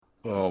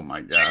Oh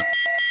my God.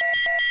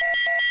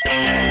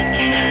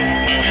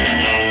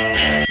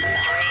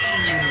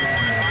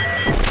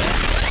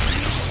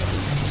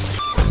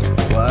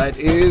 What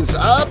is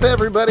up,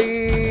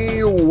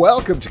 everybody?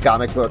 Welcome to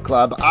Comic Book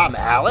Club. I'm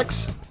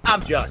Alex.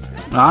 I'm Justin.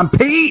 I'm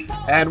Pete.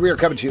 And we are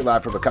coming to you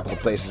live from a couple of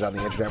places on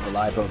the internet. We're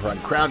live over on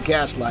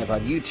Crowdcast, live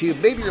on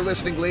YouTube. Maybe you're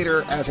listening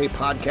later as a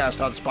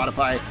podcast on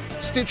Spotify,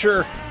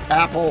 Stitcher,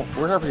 Apple,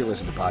 wherever you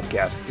listen to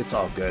podcasts. It's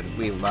all good.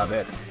 We love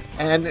it.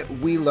 And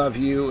we love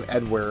you,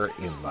 and we're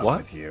in love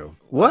with you.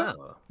 What?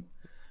 Wow.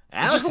 It's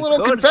Alex just a is little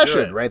going confession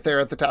through it. right there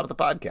at the top of the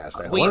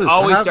podcast. We What is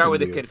always happening start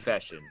with to a you?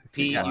 confession.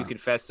 Pete, Yeah. you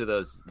confessed to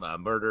those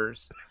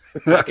murders.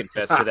 I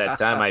confessed to that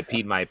time I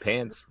peed my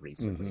pants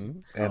recently.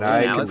 And Oh,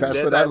 I Alex confess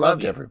says that I I love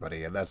loved you.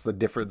 everybody, and that's the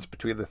difference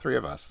between the three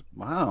of us.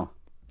 Wow.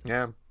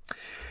 Yeah.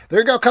 There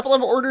you go. A couple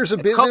of orders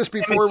of business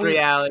before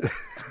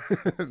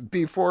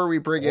we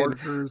bring in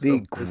Orders the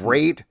of business.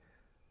 great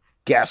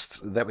guests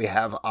that we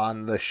have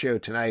on the show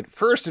tonight.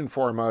 First and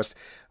foremost,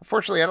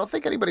 unfortunately, I don't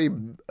think any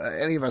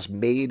of us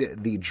made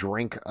the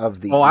drink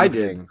of the evening. I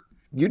did.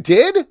 You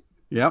did?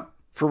 Yep.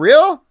 For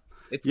real?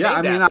 It's Yeah,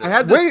 I named mean, after I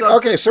had to Wait,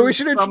 okay, so we substitute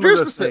should some of introduce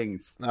the this thing.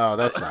 things. No,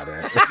 that's not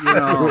it. You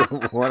know,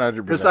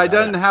 100%. because I not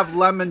didn't it. have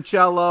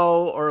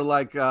limoncello or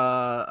like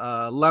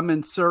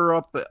lemon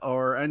syrup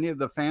or any of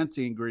the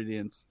fancy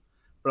ingredients,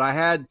 but I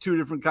had two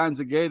different kinds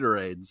of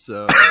Gatorade.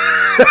 So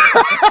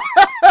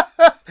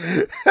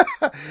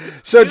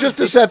So just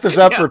to set this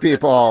up for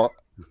people,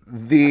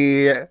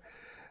 the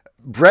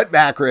Brett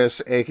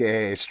Macris,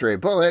 a.k.a. Stray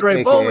Bullet,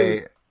 Stray a.k.a.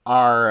 Bullies.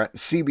 our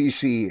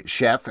CBC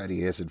chef, and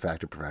he is in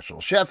fact a professional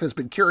chef, has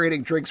been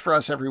curating drinks for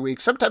us every week,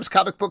 sometimes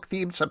comic book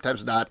themed,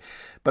 sometimes not.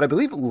 But I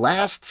believe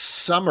last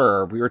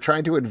summer we were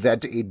trying to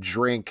invent a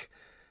drink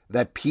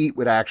that Pete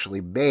would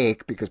actually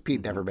make, because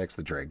Pete never makes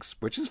the drinks,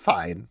 which is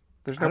fine.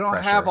 There's no I don't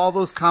pressure. have all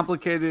those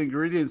complicated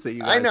ingredients that you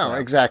guys I know, have.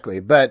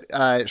 exactly. But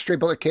Stray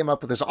Bullet came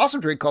up with this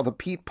awesome drink called the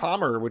Pete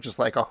Palmer, which is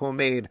like a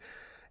homemade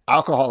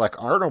alcoholic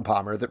Arnold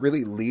Palmer that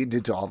really leaned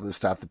into all the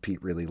stuff that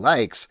Pete really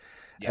likes.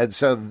 Yeah. And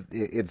so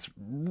it's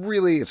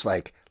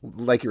like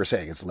you were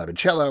saying, it's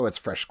limoncello, it's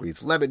fresh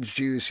squeezed lemon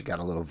juice. You got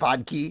a little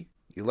vodka. You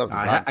love the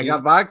vodka. I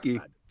got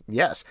vodka.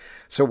 Yes.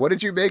 So what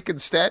did you make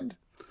instead?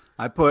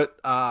 I put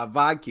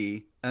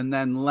vodka and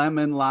then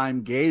lemon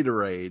lime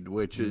Gatorade,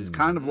 which is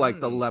kind of like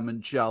the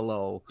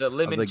limoncello. the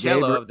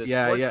limoncello of the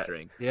sports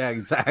drink. Yeah,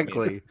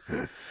 exactly.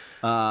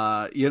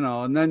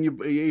 And then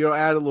you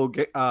add a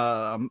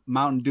little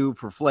Mountain Dew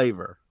for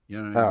flavor.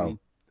 You know what I mean?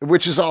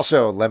 Which is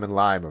also lemon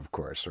lime, of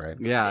course, right?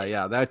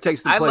 Yeah. That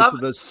takes the place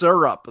of the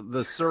syrup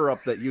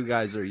that you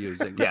guys are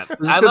using. Yeah,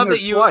 I love that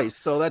you twice,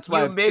 so that's why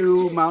I have mix-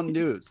 two Mountain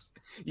Dews.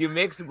 You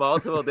mix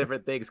multiple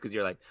different things because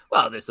you're like,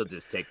 well, this will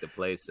just take the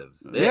place of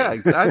this. Yeah,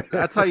 exactly.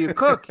 That's how you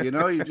cook. You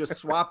just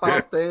swap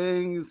out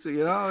things.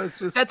 It's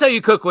just That's how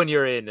you cook when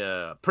you're in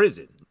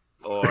prison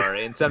or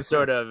in some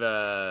sort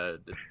of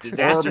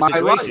disaster my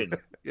situation. life.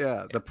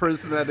 Yeah, the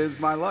prison that is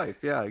my life.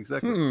 Yeah,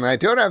 exactly. I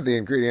don't have the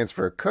ingredients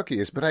for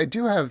cookies, but I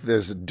do have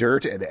this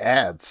dirt and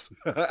ants.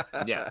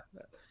 Yeah.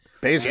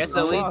 Basically. Yes,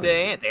 I'll eat the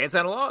ants. Ants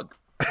on a log.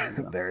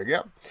 There you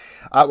go.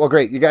 Well,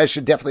 great. You guys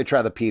should definitely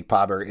try the Pete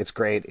Palmer. It's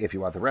great. If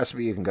you want the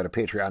recipe, you can go to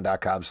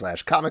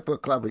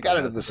patreon.com/comicbookclub. We got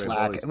it in the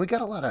Slack, and we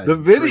got a lot of The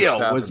video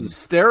stuff was and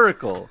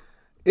hysterical.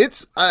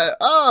 It's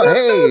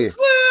hey,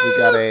 we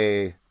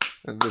got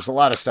there's a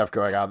lot of stuff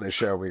going on in this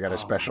show. We got a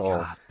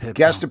special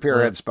guest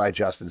appearance by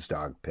Justin's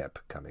dog Pip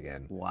coming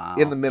in. Wow.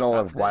 In the middle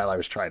of while I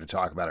was trying to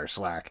talk about our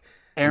Slack.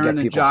 Aaron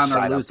and John sign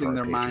are up for losing our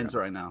their Patreon. minds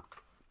right now.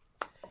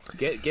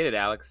 Get it,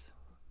 Alex.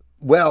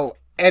 Well,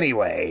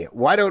 anyway,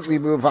 why don't we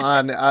move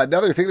on?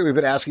 Another thing that we've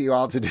been asking you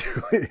all to do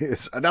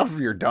is enough of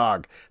your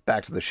dog.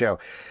 Back to the show.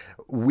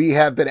 We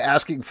have been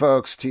asking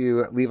folks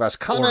to leave us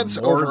comments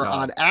over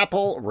on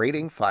Apple,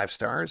 rating 5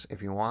 stars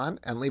if you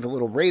want, and leave a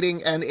little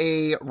rating and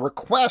a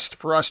request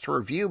for us to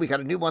review. We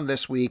got a new one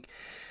this week.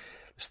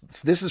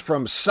 This is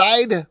from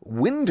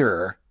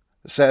Sidewinder.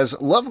 Says,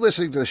 love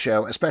listening to the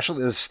show,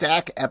 especially the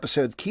Stack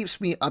episode.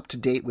 Keeps me up to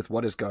date with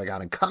what is going on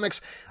in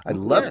comics. I'd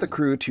love the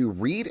crew to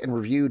read and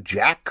review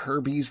Jack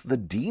Kirby's The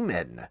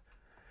Demon.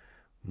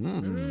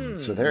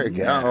 So there you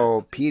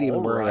go. Pete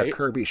even wearing a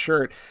Kirby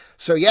shirt.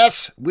 So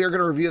yes, we're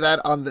going to review that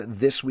on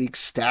this week's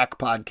Stack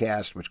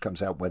podcast, which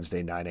comes out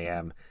Wednesday, 9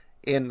 a.m.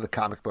 in the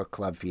Comic Book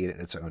Club feed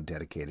and its own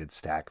dedicated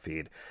Stack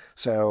feed.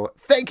 So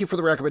thank you for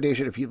the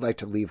recommendation. If you'd like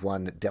to leave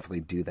one, definitely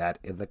do that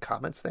in the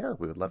comments there.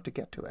 We would love to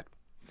get to it.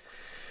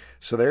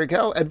 So there you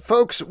go. And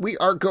folks, we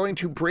are going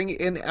to bring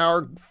in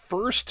our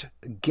first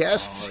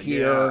guests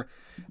here. Yeah.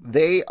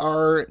 They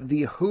are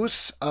the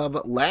hosts of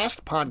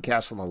Last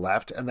Podcast on the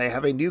Left, and they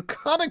have a new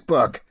comic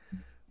book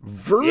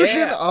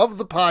version of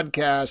the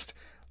podcast,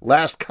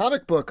 Last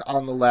Comic Book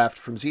on the Left,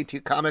 from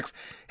Z2 Comics.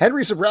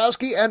 Henry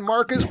Zebrowski and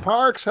Marcus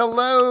Parks.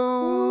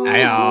 Hello.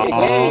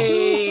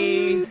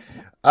 Hey.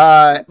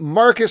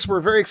 Marcus,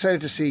 we're very excited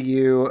to see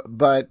you,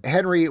 but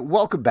Henry,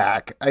 welcome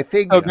back. I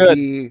think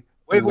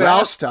Wait,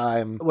 last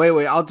time.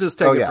 Wait, I'll just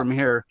take it from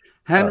here.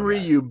 Henry,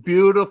 you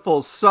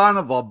beautiful son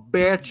of a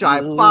bitch. I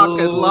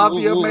fucking love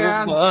you,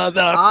 man.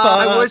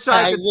 I wish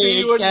I could see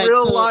you in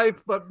real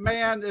life, but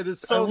man, it is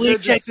so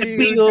good to see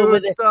you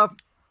doing stuff.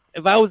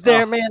 If I was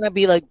there, man, I'd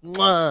be like,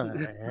 mwah,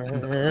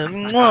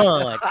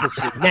 mwah, I'd kiss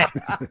your neck.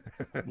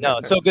 No,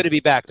 it's so good to be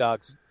back,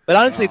 dogs. But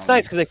honestly, it's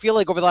nice because I feel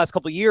like over the last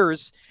couple of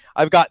years,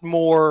 I've gotten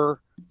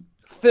more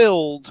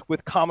filled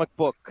with comic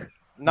book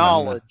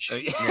knowledge.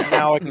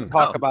 Now I can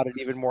talk about it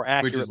even more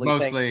accurately. Which is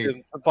mostly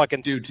thanks to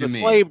fucking due to the me.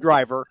 slave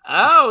driver.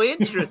 Oh,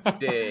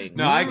 interesting.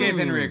 No, I gave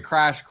Henry a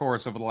crash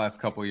course over the last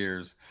couple of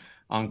years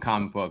on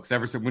comic books.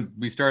 Ever since when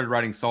we started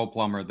writing Soul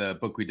Plumber, the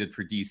book we did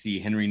for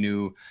DC, Henry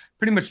knew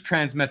pretty much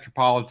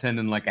Transmetropolitan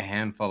and like a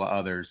handful of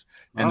others.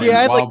 And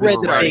then while we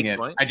were writing it,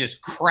 I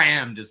just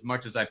crammed as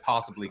much as I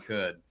possibly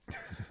could.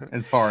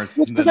 As far as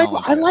because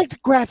I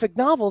liked graphic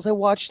novels. I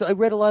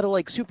read a lot of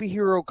like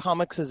superhero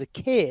comics as a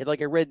kid.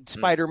 Like I read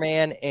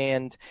Spider-Man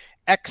and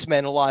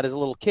X-Men a lot as a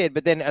little kid.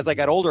 But then as I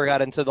got older, I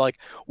got into like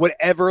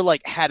whatever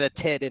like had a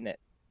tit in it.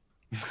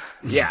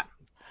 Yeah.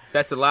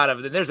 There's a lot of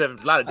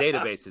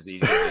databases that you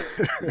can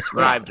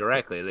subscribe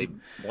directly.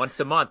 Once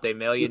a month they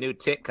mail you a new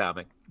tit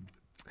comic.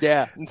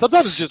 Yeah, and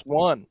sometimes it's just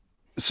one.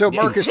 So,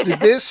 Marcus, did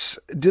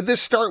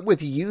this start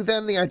with you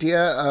then? The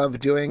idea of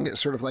doing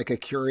sort of like a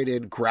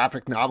curated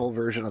graphic novel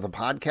version of the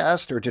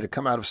podcast, or did it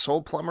come out of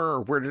Soul Plumber,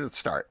 or where did it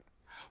start?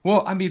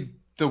 Well, I mean,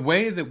 the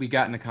way that we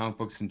got into comic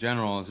books in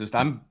general is just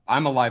I'm a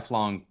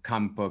lifelong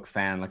comic book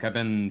fan. Like I've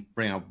been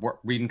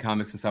reading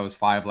comics since I was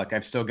 5. Like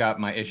I've still got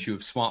my issue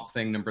of Swamp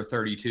Thing number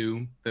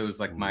 32. That was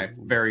like my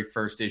very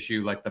first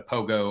issue, like the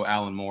Pogo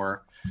Alan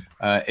Moore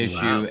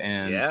issue. Wow.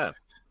 And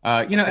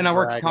and I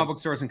worked at comic book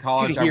stores in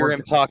college. You hear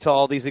him talk to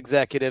all these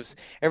executives.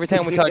 Every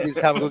time we talk to these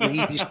comic books,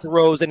 he just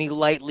throws and he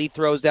lightly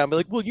throws down. Be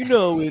like, well,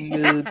 in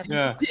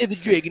the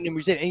Dragon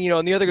number 7,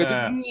 and the other goes,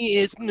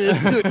 yes,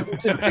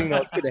 it's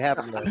going to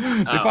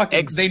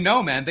happen. They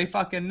know, man. They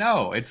fucking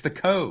know. It's the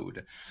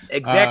code.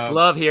 Execs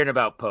love hearing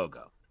about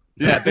Pogo.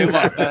 Yeah, they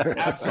love it.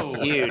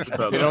 Absolutely. Huge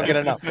Pogo. They don't get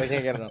enough. They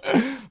can't get enough.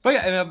 But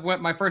yeah,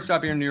 and my first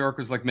job here in New York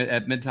was like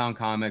at Midtown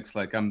Comics.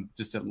 Like I'm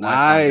just a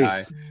nice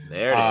guy.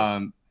 There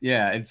it is.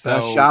 Yeah, and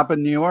so shop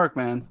in New York,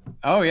 man.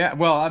 Oh yeah,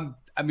 well I'm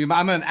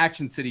an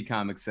Action City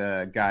Comics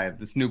guy.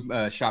 This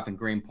new shop in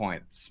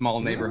Greenpoint, small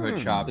neighborhood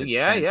shop. It's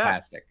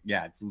fantastic.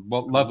 Yeah, it's a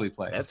lovely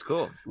place. That's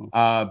cool.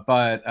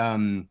 But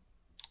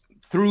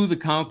through the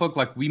comic book,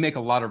 like we make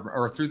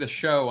through the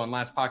show on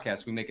last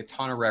podcast, we make a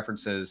ton of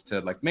references to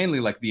like mainly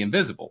like the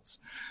Invisibles,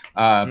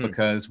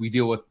 because we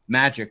deal with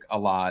magic a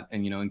lot,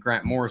 and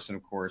Grant Morrison,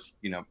 of course,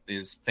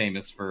 is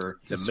famous for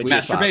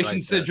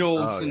masturbation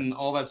sigils and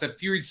all that stuff.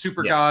 If you read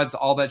Super Gods,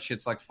 all that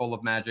shit's like full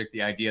of magic.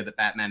 The idea that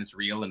Batman is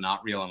real and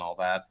not real and all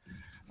that.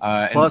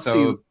 Plus,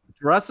 he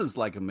dresses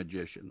like a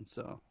magician,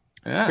 so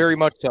very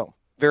much so.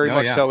 Very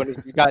much so, and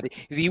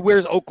he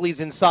wears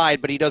Oakley's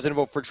inside, but he doesn't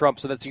vote for Trump,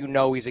 so that's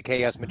he's a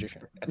chaos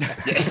magician. And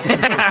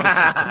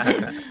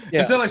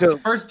so the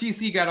first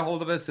DC got a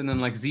hold of us, and then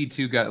like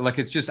Z2 got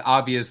it's just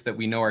obvious that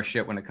we know our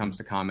shit when it comes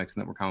to comics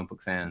and that we're comic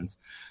book fans.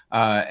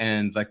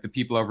 And like the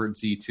people over at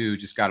Z2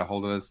 just got a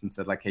hold of us and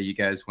said like, hey, you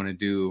guys want to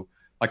do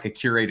like a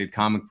curated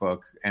comic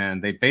book?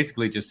 And they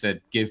basically just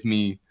said, give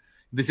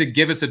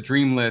us a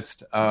dream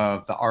list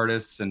of the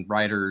artists and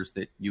writers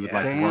that you would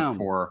like to work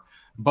for.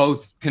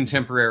 Both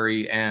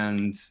contemporary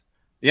and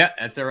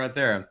that's it right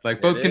there.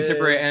 Like both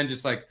contemporary and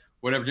just like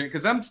whatever.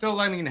 Because I'm still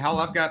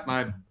I've got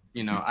my,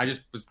 I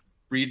just was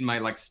reading my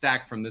like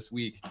stack from this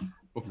week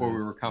before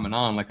we were coming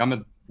on. Like I'm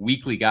a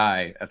weekly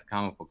guy at the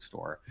comic book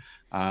store.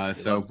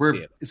 So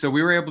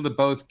we were able to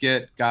both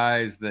get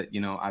guys that,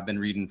 I've been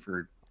reading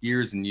for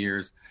years and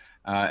years,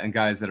 and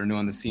guys that are new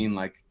on the scene.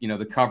 Like,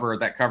 that cover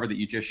that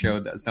you just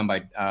showed that was done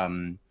by,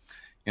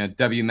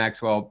 W.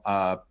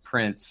 Maxwell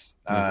Prince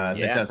that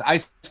does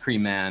Ice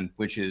Cream Man,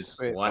 which is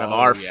one of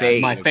our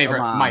favorites.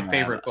 My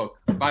favorite book.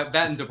 That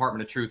and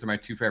Department of Truth are my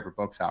two favorite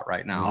books out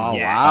right now. Oh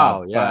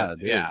wow,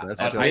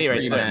 that's Ice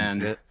Cream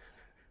Man.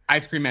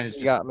 Ice Cream Man is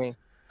just, got me.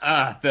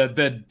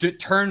 The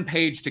turn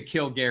page to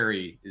kill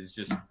Gary is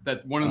just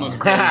one of the most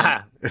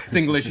brilliant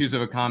single issues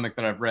of a comic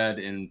that I've read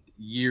in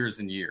years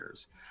and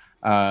years.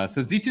 So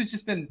Z2's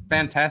just been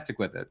fantastic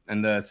with it.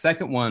 And the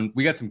second one,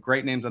 we got some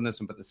great names on this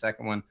one, but the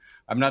second one,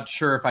 I'm not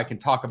sure if I can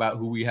talk about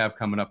who we have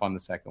coming up on the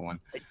second one.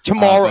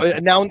 Tomorrow,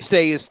 announce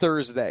day is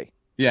Thursday.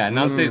 Yeah,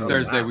 announce day is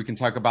Thursday. Wow. We can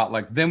talk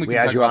about then we can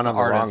had talk you about on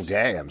the wrong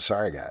day. I'm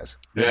sorry, guys.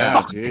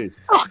 Yeah, jeez.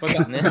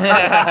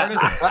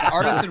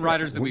 Artists and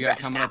writers that we got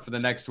coming up for the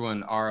next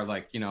one are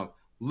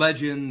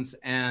legends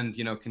and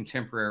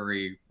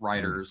contemporary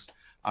writers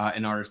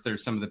and artists. They're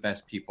some of the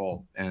best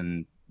people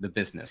in the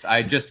business.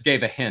 I just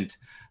gave a hint.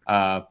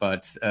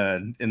 But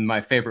in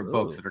my favorite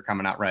books that are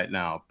coming out right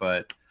now,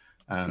 but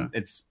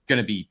it's going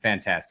to be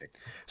fantastic.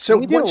 So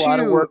we did a lot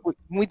of work. When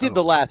we did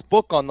the last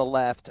book on the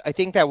left, I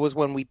think that was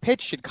when we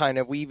pitched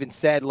it we even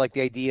said like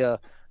the idea,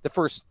 the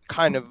first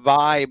kind of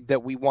vibe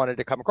that we wanted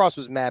to come across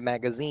was Mad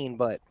Magazine,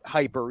 but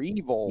hyper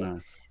evil.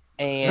 Nice.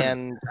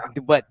 And,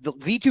 but the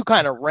Z2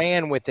 kind of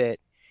ran with it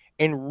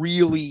and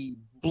really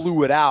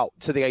blew it out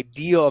to the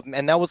idea of,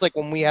 and that was like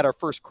when we had our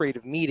first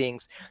creative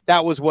meetings.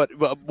 That was what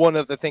one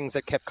of the things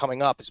that kept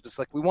coming up. It was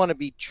like, we want to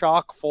be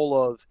chock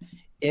full of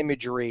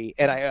imagery,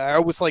 and I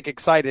was like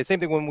excited. Same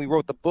thing when we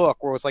wrote the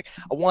book, where it was like,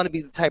 I want to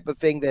be the type of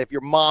thing that if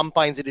your mom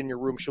finds it in your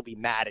room, she'll be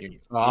mad at you.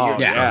 Oh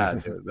yeah,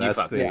 dude,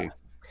 that's the.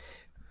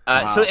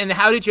 Wow. So, and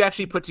how did you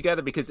actually put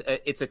together? Because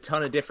it's a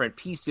ton of different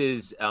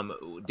pieces.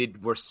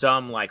 Were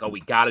some like, oh,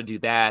 we got to do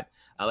that?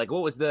 Like,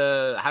 what was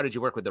how did you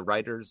work with the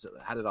writers?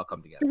 How did it all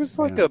come together? There was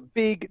like a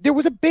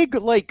big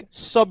like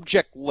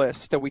subject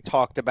list that we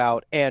talked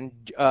about, and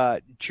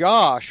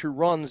Josh, who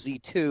runs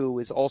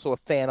Z2, is also a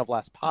fan of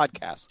Last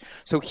Podcast.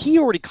 So he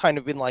already kind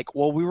of been like,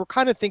 well, we were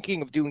kind of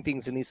thinking of doing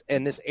things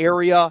in this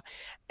area,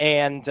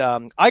 and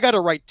I got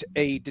to write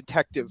a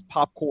detective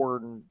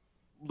Popcorn,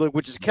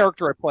 which is a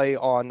character I play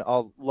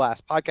on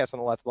Last Podcast on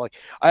the left. Like,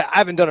 I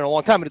haven't done it in a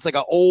long time, but it's like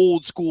an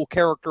old school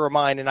character of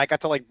mine, and I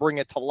got to like bring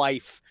it to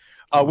life.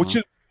 Which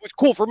was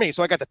cool for me.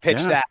 So I got to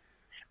pitch that,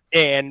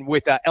 and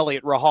with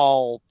Elliot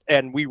Rahal,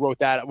 and we wrote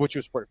that, which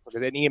was pretty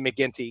good. And Ian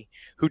McGinty,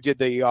 who did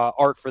the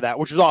art for that,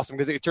 which was awesome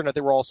because it turned out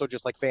they were also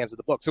just like fans of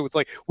the book. So it's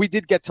like we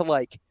did get to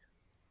like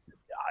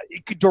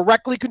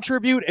directly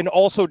contribute, and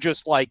also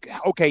just like,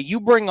 okay, you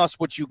bring us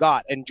what you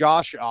got. And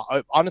Josh,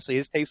 honestly,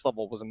 his taste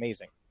level was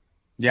amazing.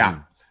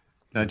 Yeah.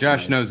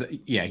 Josh knows.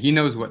 Yeah, he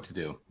knows what to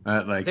do.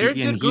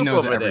 He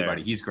knows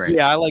everybody. He's great.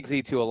 Yeah, I like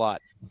Z2 a lot.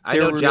 I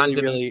know John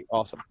really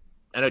awesome.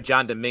 I know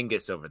John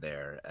Dominguez over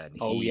there, and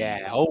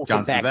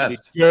from back in the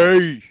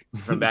day.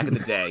 From back in the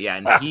day, yeah,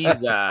 and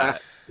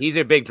he's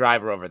a big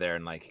driver over there,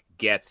 and like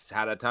gets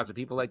how to talk to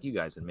people like you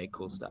guys and make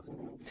cool stuff.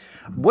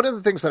 One of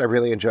the things that I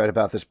really enjoyed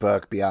about this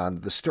book,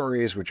 beyond the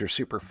stories, which are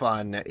super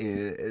fun,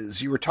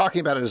 is you were talking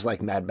about it as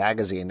like Mad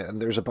Magazine,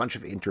 and there's a bunch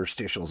of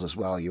interstitials as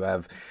well. You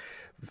have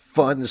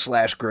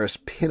fun/gross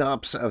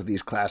pinups of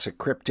these classic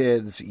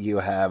cryptids. You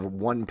have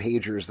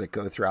one-pagers that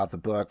go throughout the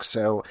book.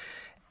 So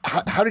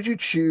how did you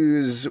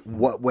choose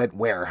what went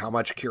where? How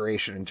much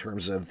curation in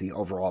terms of the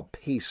overall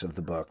pace of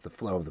the book, the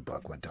flow of the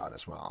book went on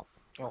as well?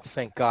 Oh,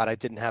 thank God I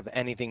didn't have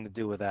anything to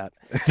do with that.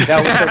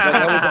 That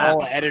was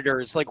all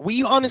editors. Like,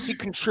 we honestly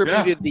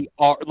contributed the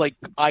like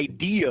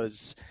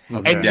ideas,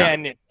 and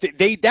then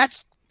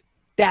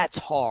that's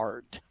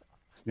hard.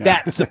 Yeah.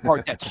 That's the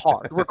part that's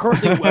hard. We're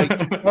currently,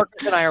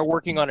 Marcus and I are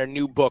working on a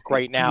new book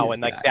right now,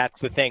 and like that's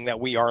the thing that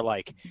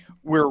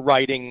we're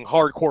writing,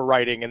 hardcore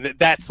writing, and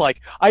that's like,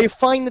 I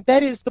find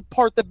that is the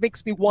part that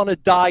makes me want to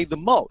die the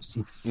most.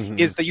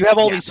 Is that you have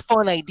all these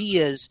fun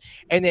ideas,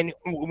 and then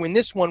when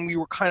this one we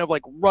were kind of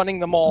like running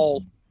them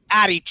all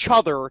at each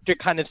other to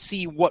kind of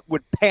see what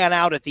would pan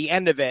out at the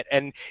end of it,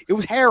 and it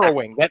was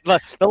harrowing. That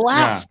the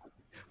last.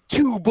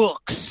 Two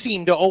books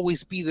seem to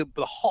always be the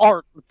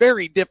hard,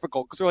 very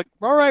difficult, because they're like,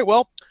 all right,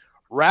 well,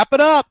 wrap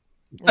it up.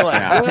 We're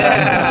like,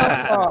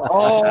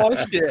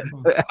 oh shit.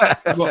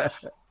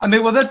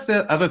 Well, that's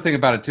the other thing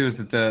about it too, is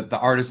that the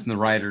artists and the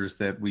writers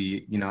that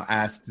we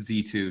asked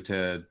Z2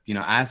 to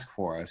ask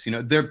for us,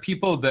 they're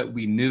people that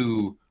we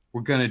knew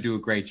were going to do a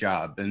great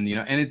job, and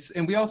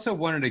and we also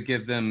wanted to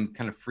give them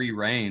kind of free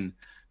reign.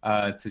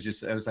 I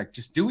was like,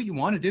 just do what you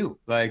want to do.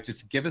 Like,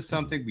 just give us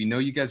something. We know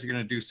you guys are going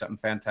to do something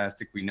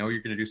fantastic. We know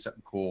you're going to do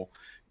something cool.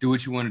 Do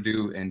what you want to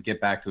do and get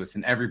back to us.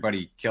 And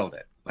everybody killed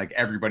it. Like,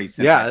 everybody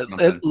said,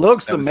 it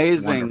looks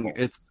amazing.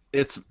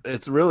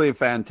 It's really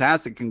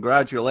fantastic.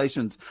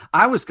 Congratulations.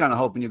 I was kind of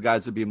hoping you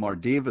guys would be more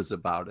divas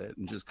about it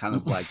and just kind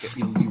of like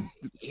you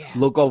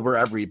look over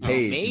every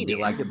page and be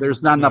like,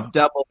 there's not enough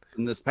devil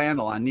in this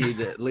panel. I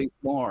need at least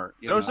more.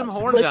 Throw some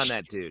horns on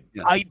that dude.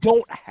 I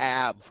don't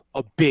have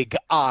a big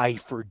eye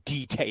for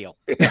detail.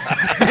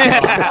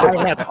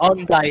 I have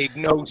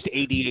undiagnosed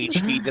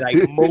ADHD that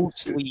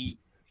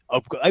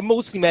I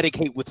mostly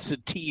medicate with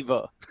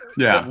sativa.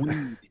 Yeah.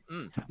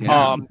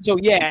 So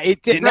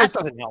that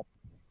doesn't help.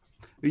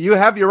 You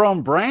have your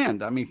own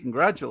brand. I mean,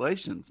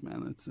 congratulations,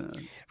 man. It's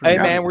hey,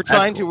 man, we're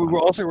trying to.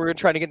 We're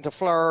trying to get into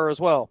flower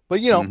as well.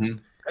 But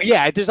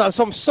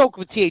so I'm soaked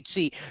with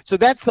THC. So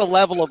that's the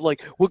level of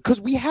like, because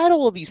we had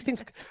all of these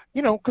things,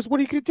 because what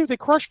are you gonna do? They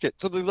crushed it.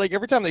 So like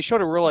every time they showed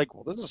it, we're like,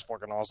 well, this is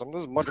fucking awesome.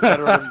 This is much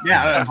better than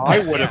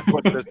I would have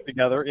put this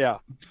together. Yeah.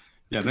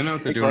 Yeah, they know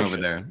what they're doing over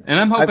there. And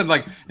I'm hoping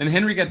and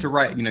Henry got to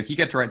write, he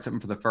got to write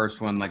something for the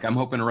first one. Like, I'm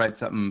hoping to write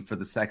something for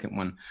the second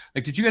one.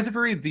 Like, did you guys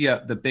ever read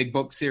the Big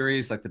Book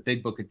series, like the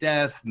Big Book of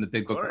Death and the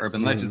Big Book of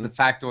Urban Legends, the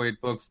factoid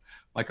books?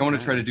 Like, I want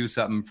to try to do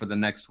something for the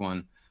next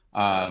one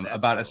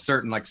about a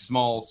certain like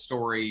small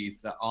story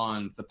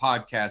on the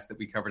podcast that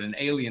we covered, an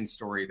alien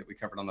story that we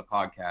covered on the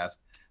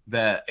podcast.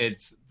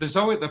 There's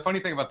always, the funny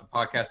thing about the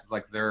podcast is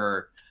like there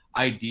are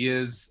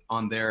ideas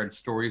on there and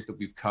stories that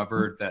we've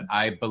covered that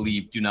I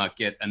believe do not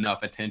get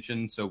enough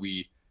attention, so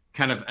we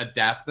kind of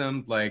adapt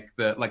them. Like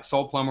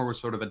Soul Plumber was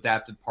sort of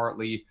adapted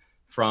partly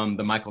from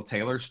the Michael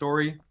Taylor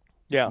story.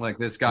 Yeah, like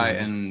this guy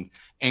in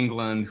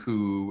England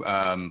who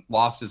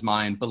lost his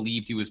mind,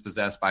 believed he was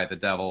possessed by the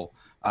devil,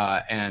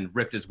 and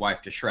ripped his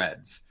wife to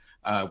shreds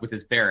with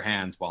his bare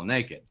hands while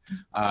naked.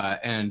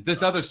 And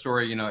this other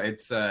story,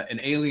 it's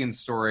an alien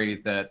story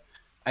that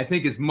I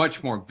think is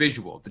much more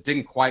visual. That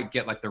didn't quite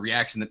get like the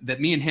reaction that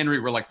me and Henry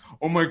were like,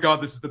 oh my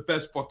God, this is the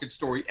best fucking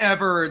story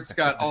ever. It's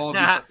got all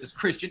of this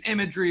Christian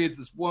imagery. It's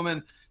this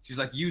woman. She's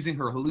like using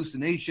her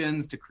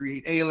hallucinations to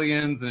create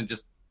aliens, and it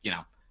just,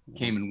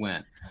 came and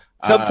went.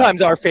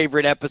 Sometimes our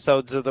favorite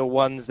episodes are the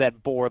ones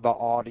that bore the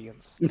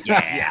audience.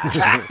 Yeah.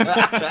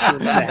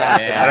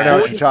 I don't know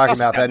what you're talking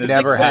about. That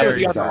never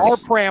happens. Our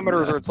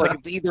parameters are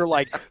it's either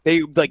like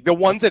they like the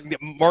ones that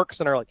Marcus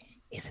and I are like,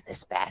 isn't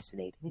this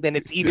fascinating? Then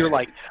it's either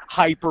like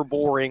hyper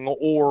boring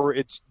or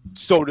it's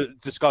so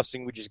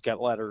disgusting we just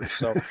get letters.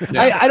 So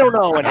I don't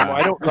know anymore.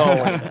 I don't know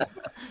anymore.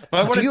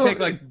 Well, I want to take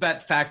like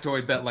that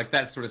factoid, but like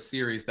that sort of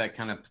series, that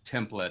kind of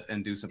template,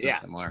 and do something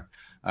similar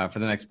for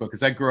the next book.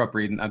 Because I grew up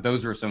reading;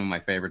 those were some of my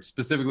favorites.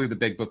 Specifically, the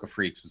Big Book of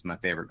Freaks was my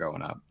favorite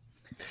growing up.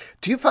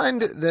 Do you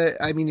find that,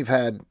 I mean, you've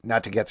had,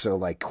 not to get so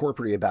like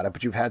corporate about it,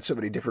 but you've had so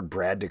many different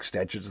brand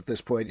extensions at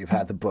this point. You've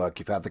had the book,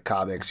 you've had the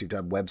comics, you've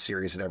done web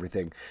series and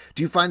everything.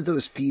 Do you find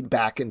those feed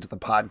back into the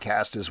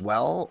podcast as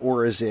well?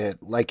 Or is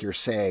it, like you're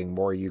saying,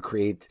 more you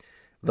create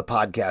the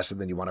podcast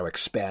and then you want to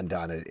expand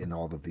on it in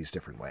all of these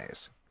different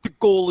ways? The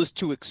goal is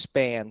to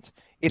expand.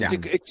 It's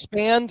to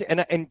expand,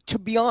 and to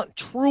be honest,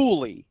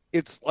 truly,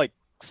 it's like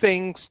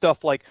saying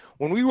stuff like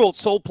when we wrote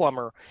Soul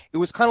Plumber, it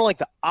was kind of like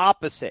the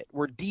opposite,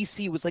 where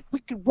DC was like, we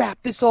could wrap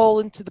this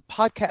all into the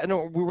podcast,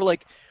 and we were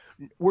like,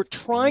 we're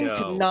trying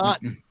to not,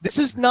 this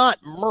is not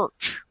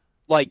merch,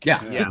 like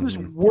this is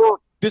work,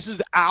 this is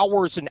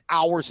hours and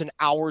hours and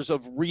hours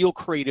of real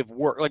creative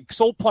work. Like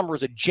Soul Plumber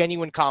is a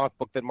genuine comic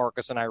book that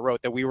Marcus and I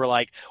wrote that we were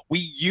like, we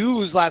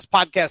used last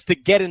podcast to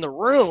get in the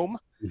room.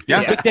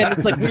 Yeah, but then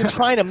it's like we're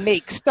trying to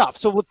make stuff.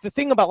 So with the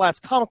thing about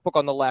last comic book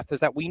on the left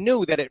is that we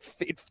knew that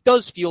it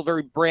does feel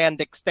very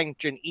brand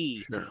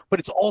extension-y, but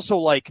it's also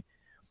like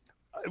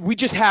we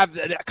just have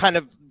that kind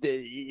of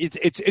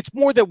it's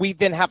more that we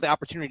then have the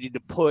opportunity to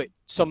put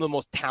some of the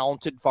most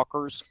talented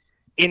fuckers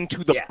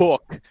into the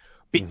book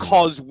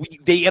because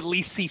they at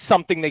least see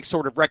something they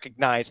sort of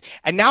recognize.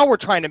 And now we're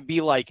trying to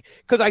be like,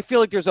 because I feel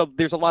like there's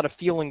a lot of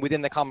feeling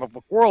within the comic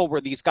book world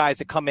where these guys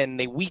that come in,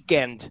 they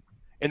weekend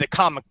in the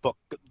comic book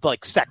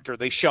like sector,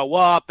 they show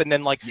up and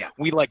then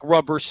we like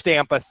rubber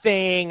stamp a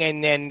thing,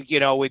 and then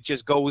it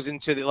just goes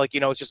into the,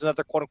 it's just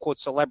another quote unquote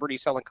celebrity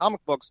selling comic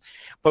books.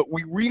 But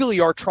we really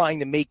are trying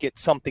to make it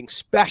something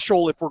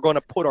special if we're going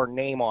to put our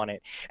name on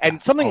it.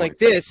 And something like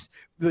this,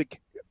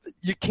 like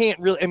you can't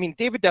really. I mean,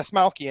 David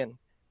Dasmalkian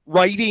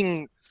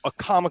writing a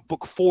comic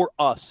book for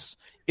us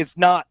is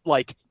not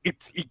like I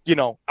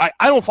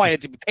don't find it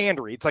to be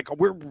pandery. It's like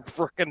we're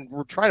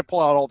trying to pull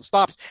out all the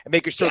stops and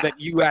making sure that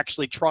you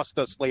actually trust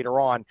us later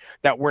on,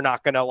 that we're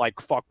not gonna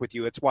like fuck with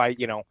you. It's why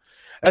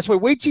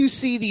wait till you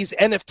see these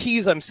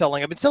NFTs I'm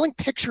selling. I've been selling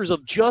pictures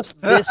of just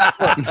this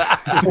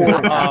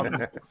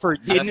for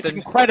and it's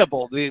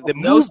incredible. The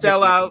no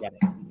sellout,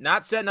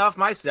 not setting off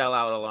my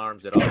sellout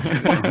alarms at all.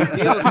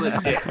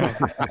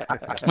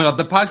 Well,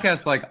 the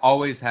podcast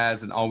always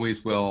has and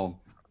always will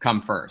come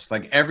first.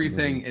 Like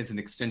everything is an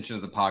extension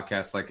of the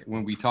podcast. Like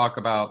when we talk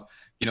about,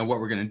 what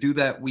we're going to do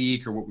that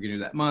week or what we're going to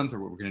do that month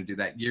or what we're going to do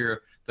that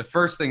year, the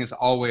first thing is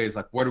always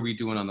like, what are we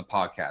doing on the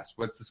podcast?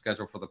 What's the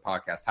schedule for the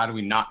podcast? How do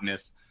we not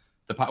miss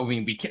the podcast? I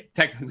mean, we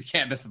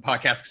can't miss the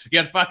podcast because we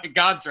got a fucking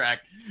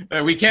contract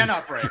that we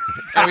cannot break.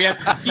 And we have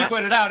to keep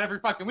putting it out every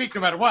fucking week,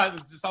 no matter what.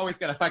 It's just always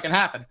going to fucking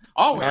happen.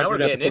 Always. Now we're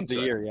getting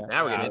into it.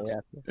 Now we're getting into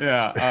it.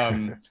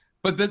 Yeah.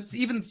 But that's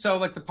even so,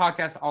 like the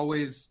podcast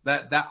always,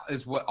 that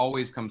is what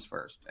always comes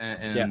first.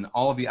 And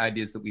all of the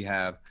ideas that we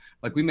have,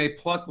 like we may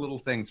pluck little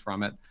things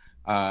from it,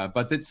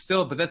 but that's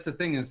the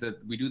thing is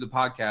that we do the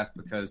podcast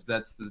because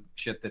that's the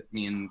shit that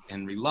me and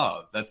Henry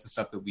love. That's the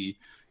stuff that we,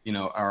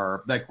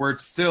 are like, we're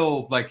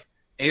still like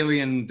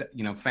Alien,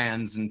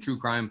 fans and true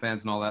crime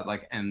fans and all that,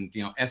 like, and,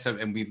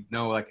 and we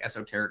know like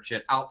esoteric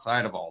shit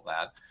outside of all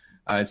that.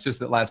 It's just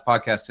that last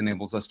podcast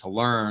enables us to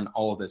learn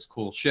all of this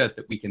cool shit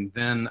that we can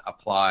then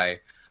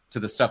apply to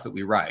the stuff that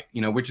we write,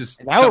 which is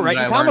something that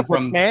I learned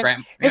from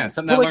Grant,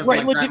 something that I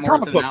learned from Grant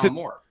Morrison and Alan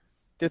Moore.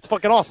 It's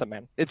fucking awesome,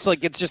 man. It's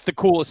like, it's just the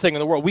coolest thing in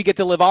the world. We get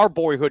to live our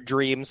boyhood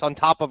dreams on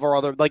top of our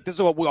other, like this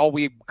is what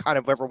we kind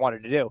of ever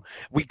wanted to do.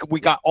 We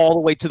got all the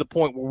way to the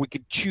point where we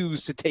could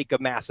choose to take a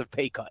massive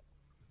pay cut.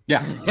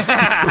 Yeah.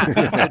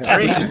 That's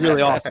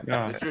really awesome.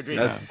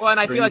 Well, and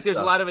I feel like there's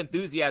a lot of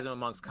enthusiasm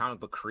amongst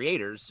comic book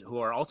creators who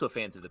are also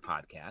fans of the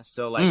podcast.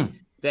 So like,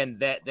 then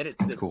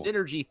it's this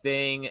synergy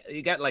thing.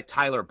 You got like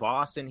Tyler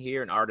Boss in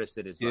here, an artist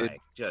that is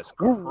like just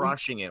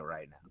crushing it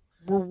right now.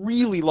 We're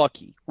really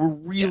lucky. We're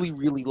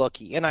really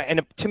lucky.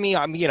 And to me,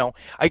 I'm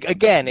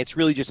again, it's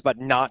really just about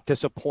not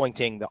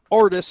disappointing the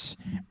artists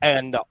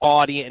and the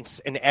audience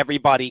and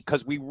everybody,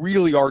 because we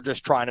really are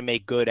just trying to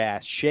make good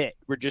ass shit.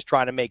 We're just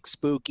trying to make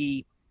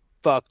spooky,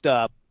 fucked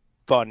up,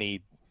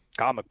 funny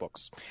comic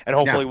books, and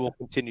hopefully we'll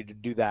continue to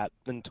do that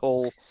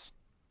until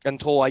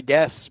I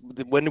guess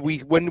when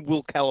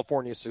will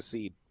California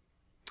succeed?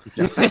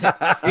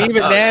 Even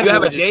then, you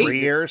have a date. 3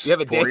 years. You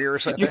have a date. 4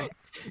 years, I think.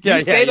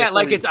 You say that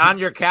like it's on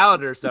your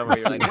calendar somewhere.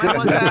 You're like, when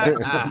was that?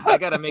 I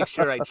got to make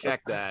sure I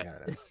check that.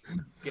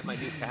 Get my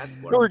new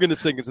passport. We're gonna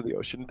sing into the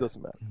ocean. It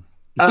doesn't matter.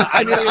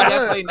 I mean, you're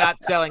definitely not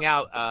selling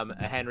out,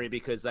 Henry,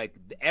 because like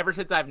ever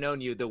since I've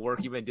known you, the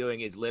work you've been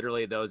doing is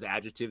literally those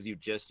adjectives you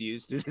just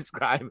used to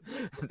describe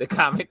the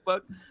comic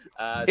book.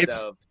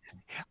 So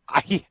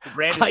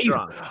brand is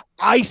strong.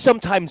 I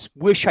sometimes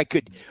wish I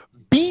could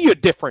be a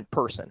different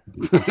person.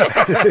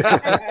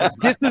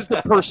 This is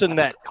the person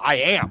that I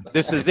am.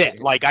 This is it.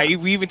 Like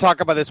we even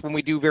talk about this when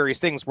we do various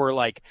things where,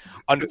 like,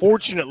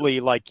 unfortunately,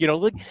 like, you know,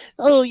 like,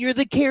 oh, you're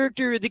the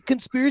character, the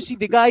conspiracy,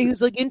 the guy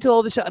who's like into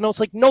all this. And I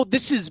was like, no,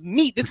 this is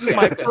me. This is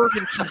my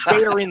burden to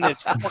bear in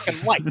this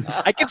fucking life.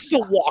 I can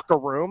still walk a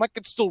room. I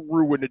can still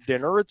ruin a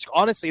dinner. It's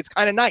honestly, it's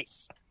kind of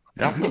nice.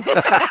 Yeah.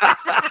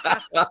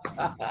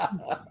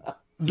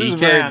 This He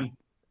can.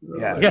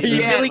 Yeah,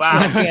 you really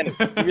can.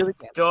 You really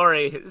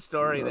can.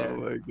 Story there. Oh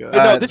my God.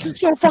 No, this is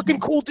so fucking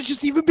cool to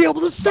just even be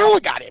able to sell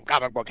a goddamn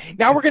comic book.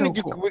 Now we're gonna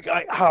do. Cool.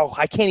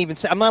 I can't even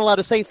say. I'm not allowed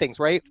to say things,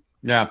 right?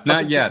 Yeah,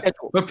 not yet.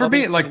 But for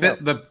me, like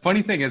the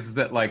funny thing is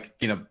that, like,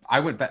 you know, I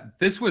went back.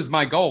 This was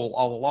my goal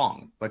all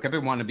along. Like, I've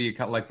been wanting to be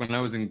like when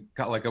I was in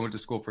like I went to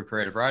school for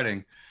creative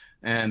writing,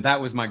 and that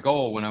was my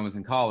goal when I was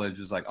in college.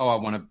 Is like, oh, I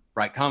want to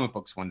write comic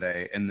books one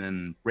day, and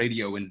then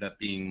radio ended up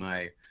being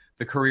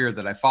the career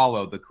that I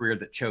followed, the career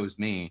that chose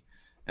me.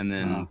 And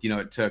then, you know,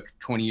 it took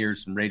 20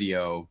 years in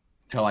radio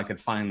till I could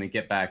finally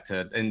get back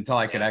to, until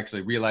I could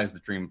actually realize the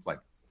dream of like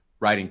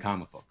writing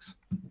comic books.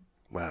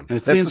 Wow.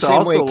 That's the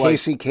same way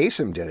Casey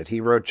Kasem did it.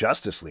 He wrote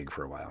Justice League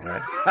for a while,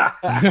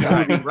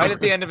 right? Right at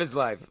the end of his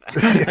life.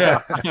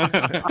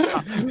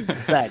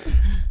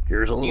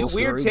 Here's a little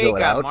weird story take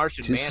going on out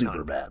Martian to Manhunt.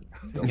 Superman.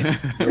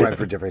 Right,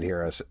 for different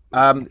heroes.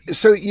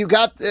 So you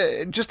got,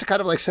 just to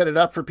kind of like set it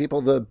up for people,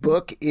 the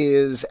book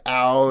is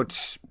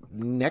out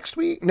next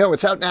week? No,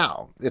 it's out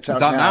now. It's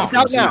out now.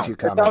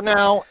 It's out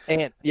now,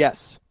 and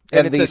yes.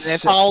 And it's an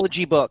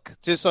anthology book,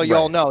 just so you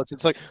all know.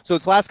 It's like, so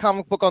it's Last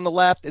Comic Book on the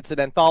left. It's an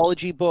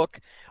anthology book.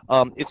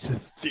 It's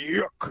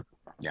thick.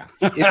 Yeah.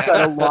 It's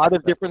got a lot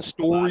of different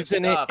stories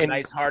in it. And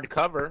nice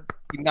hardcover.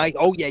 Nice.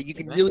 Oh yeah, you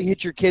can really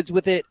hit your kids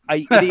with it.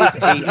 I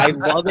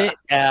love it,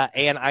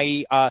 and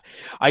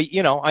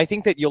I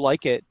think that you'll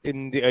like it.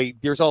 And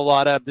there's a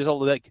lot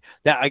like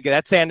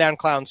that Sandown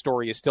Clown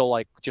story is still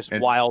like just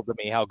wild to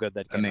me. How good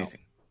that came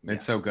amazing. Out.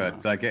 It's so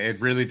good. Like,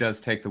 it really does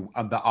take the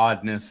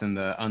oddness and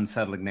the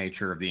unsettling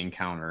nature of the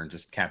encounter and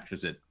just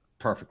captures it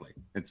perfectly.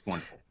 It's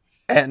wonderful.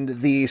 And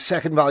the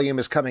second volume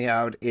is coming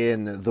out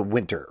in the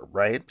winter,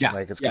 right? Yeah.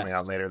 Like, it's coming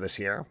out later this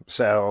year.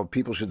 So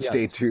people should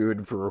stay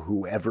tuned for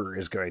whoever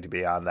is going to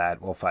be on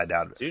that. We'll find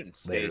out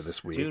later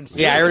this week.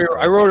 Yeah,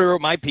 I wrote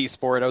my piece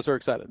for it. I was so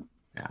excited.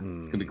 Yeah,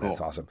 it's gonna be cool.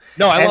 That's awesome.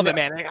 No, I love it,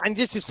 man. And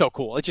this is so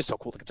cool. It's just so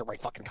cool to get to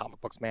write fucking comic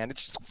books, man.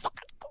 It's just so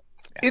fucking cool.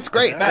 It's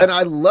great, and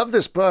I love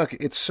this book.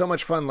 It's so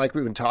much fun, like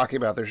we've been talking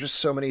about. There's just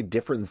so many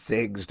different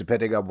things,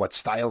 depending on what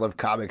style of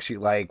comics you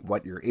like,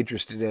 what you're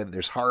interested in.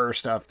 There's horror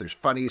stuff, there's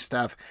funny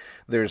stuff,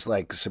 there's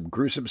like some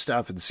gruesome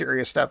stuff and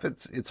serious stuff.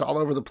 It's all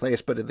over the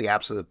place, but in the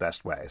absolute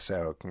best way.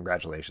 So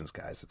congratulations,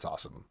 guys. It's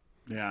awesome.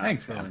 Yeah,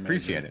 thanks, man.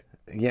 Appreciate it.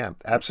 Yeah,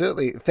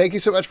 absolutely. Thank you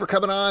so much for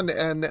coming on,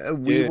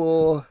 and we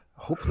will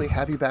hopefully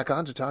have you back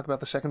on to talk about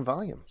the second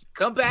volume.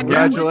 Come back.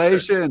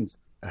 Congratulations.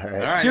 All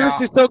right.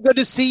 Seriously, so good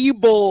to see you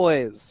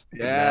boys.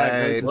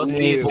 Yeah, great we'll to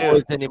see you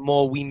boys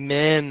anymore. We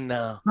men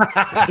now.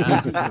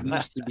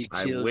 Used to be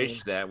children. I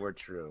wish that were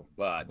true,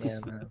 but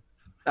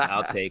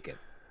I'll take it.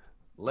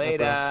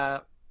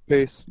 Later.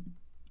 Peace.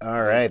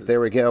 All right,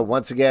 there we go.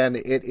 Once again,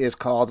 it is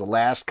called The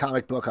Last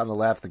Comic Book on the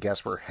Left. The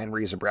guests were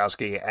Henry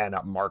Zebrowski and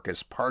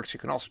Marcus Parks. You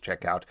can also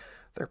check out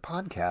their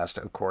podcast,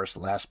 of course, The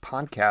Last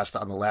Podcast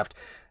on the Left,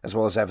 as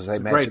well as I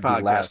mentioned, The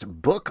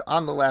Last Book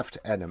on the Left,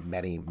 and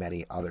many,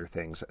 many other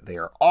things. They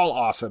are all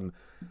awesome.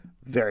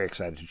 Very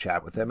excited to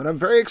chat with them. And I'm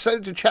very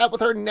excited to chat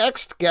with our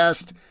next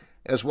guest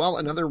as well,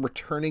 another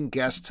returning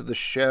guest to the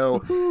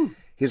show. Woo-hoo.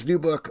 His new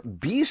book,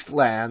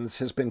 Beastlands,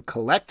 has been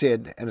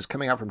collected and is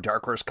coming out from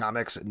Dark Horse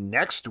Comics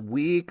next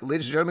week.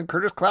 Ladies and gentlemen,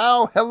 Curtis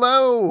Clow,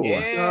 hello.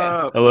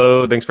 Yeah.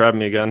 Hello. Thanks for having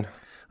me again.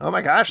 Oh,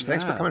 my gosh.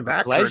 Thanks for coming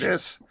back, pleasure.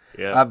 Curtis.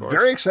 Yeah,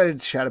 very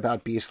excited to chat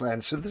about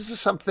Beastlands. So this is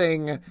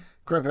something,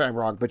 correct me if I'm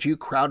wrong, but you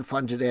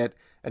crowdfunded it,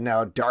 and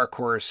now Dark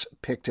Horse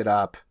picked it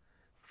up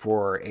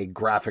for a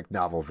graphic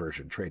novel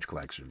version, trade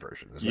collection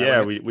version. Is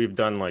that right? We've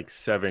done like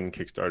 7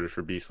 Kickstarters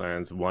for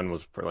Beastlands. One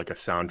was for like a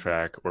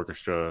soundtrack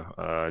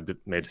orchestra,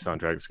 made a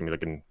soundtrack. It's gonna be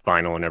like in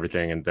vinyl and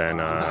everything. And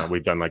then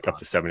we've done like up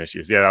to 7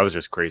 issues. Yeah, that was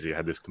just crazy. I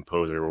had this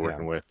composer we're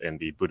working with, and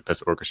the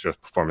Budapest Orchestra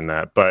performing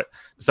that. But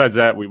besides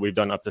that, we've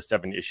done up to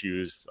 7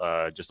 issues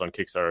just on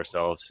Kickstarter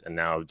ourselves. And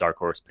now Dark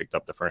Horse picked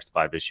up the first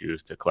 5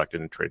 issues to collect it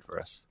and trade for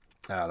us.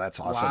 Oh, that's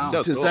awesome. Wow.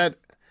 So Does cool. that?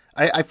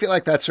 I feel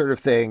like that sort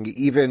of thing,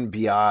 even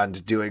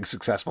beyond doing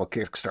successful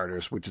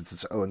Kickstarters, which is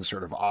its own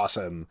sort of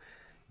awesome,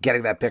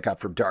 getting that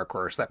pickup from Dark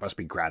Horse, that must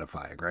be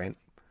gratifying, right?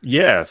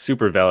 Yeah,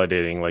 super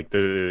validating. Like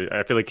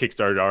I feel like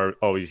Kickstarter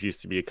always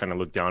used to be kind of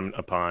looked down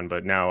upon,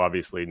 but now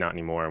obviously not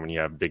anymore. When you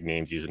have big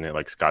names using it,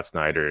 like Scott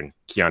Snyder and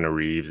Keanu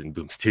Reeves and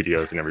Boom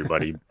Studios and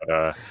everybody.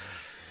 But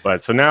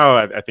But so now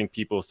I think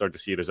people start to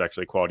see there's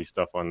actually quality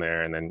stuff on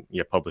there, and then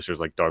you have publishers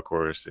like Dark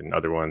Horse and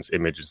other ones,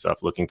 Image and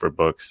stuff, looking for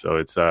books. So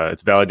it's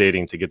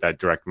validating to get that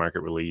direct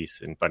market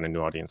release and find a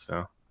new audience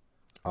now.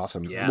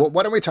 Awesome. Yeah. Well,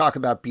 why don't we talk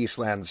about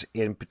Beastlands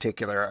in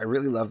particular? I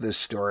really love this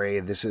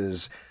story. This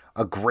is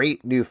a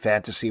great new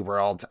fantasy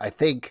world. I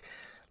think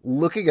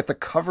looking at the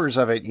covers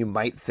of it, you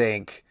might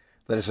think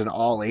that it's an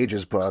all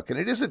ages book, and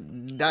it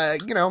isn't,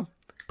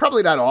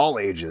 probably not all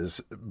ages,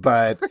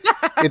 but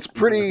it's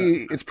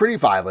pretty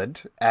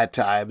violent at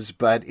times,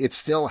 but it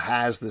still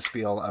has this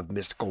feel of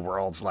mystical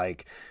worlds,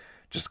 like,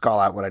 just call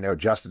out what I know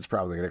Justin's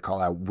probably going to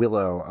call out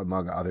Willow,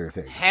 among other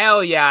things.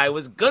 Hell yeah, I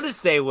was going to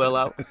say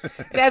Willow.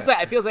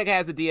 It feels like it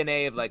has the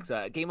DNA of like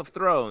Game of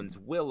Thrones,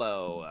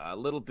 Willow, a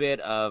little bit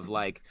of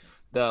like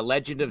the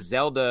Legend of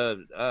Zelda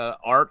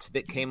art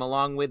that came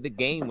along with the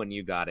game when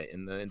you got it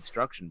in the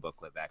instruction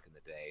booklet back in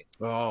the day.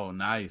 Oh,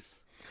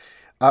 nice.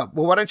 Well,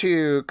 why don't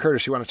you,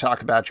 Curtis, you want to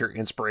talk about your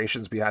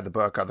inspirations behind the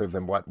book other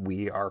than what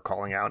we are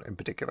calling out in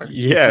particular?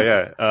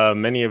 Yeah.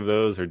 Many of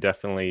those are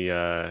definitely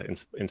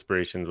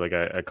inspirations. Like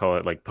I call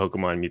it like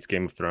Pokemon meets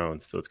Game of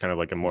Thrones. So it's kind of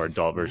like a more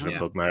adult version of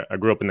Pokemon. I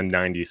grew up in the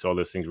 90s, so all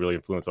those things really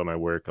influenced all my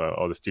work.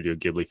 All the Studio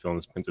Ghibli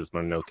films, Princess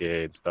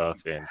Mononoke and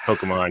stuff, and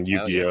Pokemon,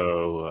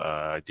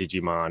 Yu-Gi-Oh,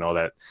 Digimon, all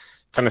that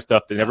kind of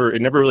stuff. It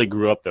never really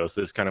grew up though.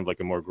 So it's kind of like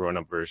a more grown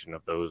up version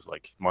of those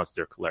like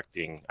monster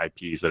collecting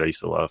IPs that I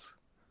used to love.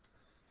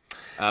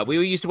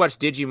 We used to watch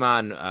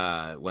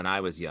Digimon when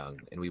I was young,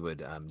 and we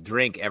would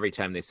drink every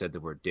time they said the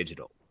word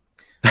digital,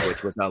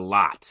 which was a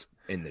lot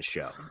in the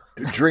show.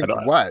 Drink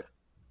what?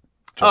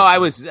 Justin? I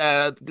was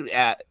at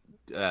the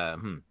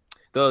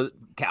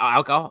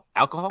alcohol.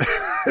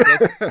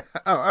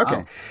 Oh,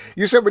 okay.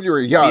 You said when you were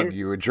young,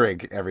 you would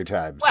drink every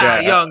time. So.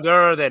 Well,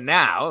 younger than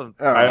now.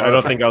 I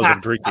don't think I was a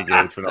drinking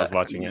age when I was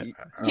watching it.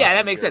 Yeah,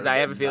 that makes sense. I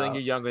have a feeling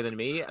you're younger than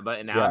me,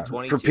 but now I'm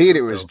 22. For Pete,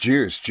 it was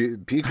juice.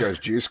 Pete goes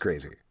juice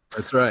crazy.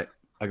 That's right.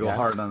 I go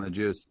hard on the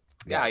juice.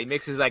 Yeah, he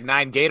mixes like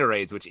 9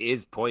 Gatorades, which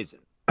is poison.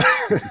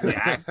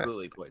 Yeah,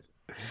 absolutely poison.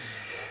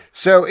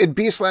 So in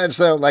Beastlands,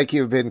 though, like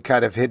you've been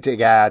kind of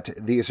hinting at,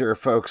 these are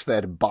folks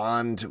that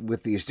bond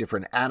with these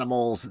different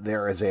animals.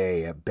 There is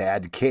a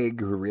bad king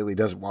who really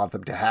doesn't want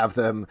them to have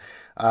them,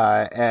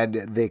 and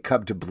they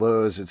come to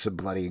blows in some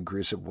bloody and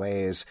gruesome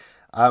ways.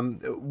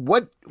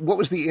 What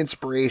was the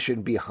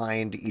inspiration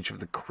behind each of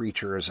the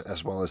creatures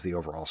as well as the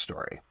overall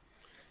story?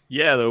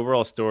 Yeah, the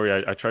overall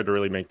story, I tried to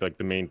really make like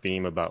the main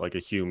theme about like a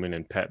human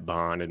and pet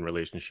bond and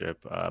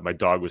relationship. My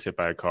dog was hit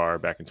by a car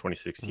back in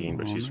 2016,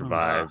 but she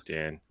survived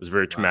and it was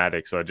very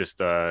traumatic. So I just,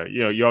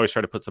 you always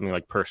try to put something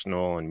like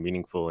personal and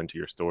meaningful into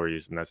your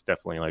stories. And that's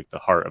definitely like the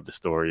heart of the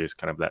story is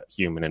kind of that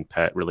human and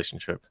pet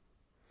relationship.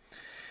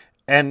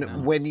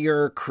 And when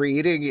you're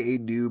creating a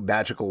new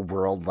magical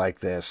world like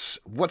this,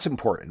 what's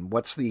important?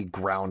 What's the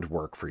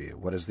groundwork for you?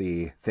 What is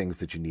the things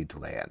that you need to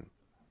lay in?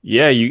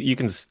 Yeah, you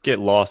can get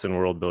lost in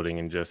world building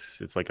and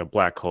it's like a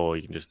black hole.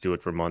 You can just do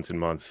it for months and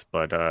months,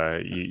 but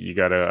you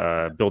got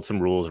to build some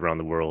rules around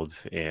the world.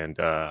 And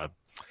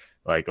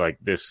like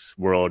this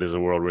world is a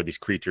world where these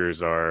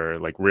creatures are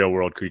like real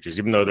world creatures,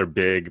 even though they're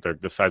big, they're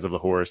the size of a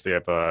horse. They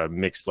have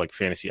mixed like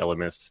fantasy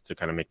elements to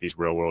kind of make these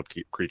real world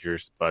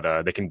creatures,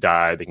 but they can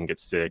die, they can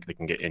get sick, they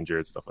can get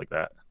injured, stuff like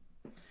that.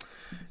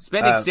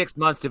 Spending 6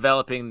 months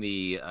developing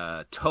the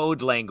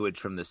toad language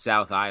from the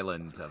South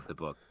Island of the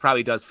book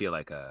probably does feel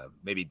like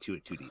maybe too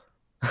deep.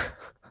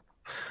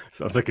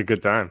 Sounds like a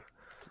good time.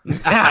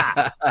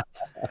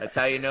 That's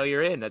how you know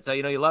you're in. That's how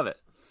you know you love it.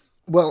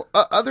 Well,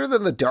 other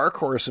than the dark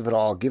horse of it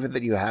all, given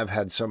that you have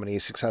had so many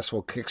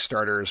successful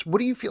Kickstarters, what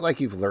do you feel like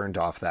you've learned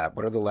off that?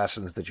 What are the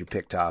lessons that you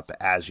picked up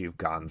as you've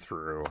gone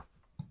through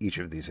each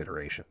of these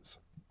iterations?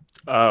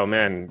 Oh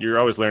man, you're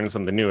always learning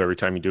something new every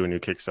time you do a new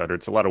Kickstarter.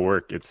 It's a lot of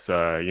work. It's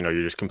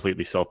you're just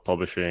completely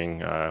self-publishing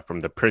from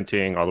the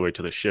printing all the way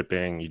to the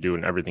shipping. You're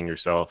doing everything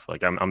yourself.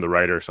 Like I'm the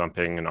writer, so I'm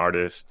paying an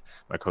artist,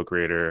 my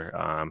co-creator.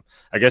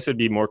 I guess it'd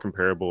be more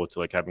comparable to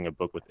like having a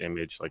book with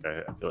Image. Like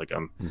I feel like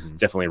I'm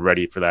definitely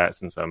ready for that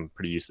since I'm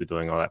pretty used to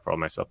doing all that for all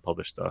my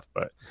self-published stuff.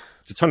 But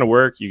it's a ton of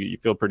work. You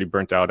feel pretty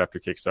burnt out after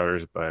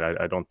Kickstarters,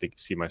 but I don't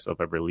see myself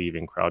ever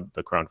leaving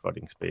the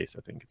crowdfunding space.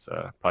 I think it's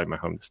probably my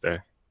home to stay.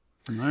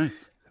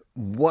 Nice.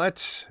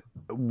 What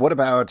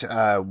about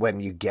when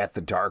you get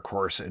the Dark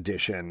Horse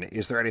edition?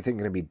 Is there anything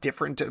going to be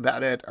different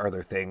about it? Are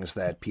there things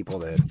that people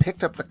that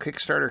picked up the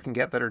Kickstarter can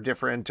get that are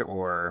different,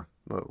 or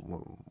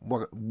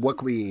what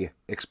can we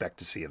expect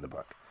to see in the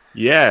book?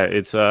 Yeah,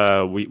 it's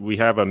we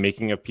have a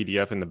making of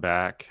PDF in the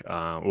back.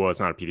 Well, it's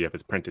not a PDF;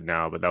 it's printed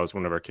now. But that was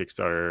one of our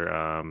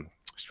Kickstarter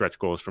stretch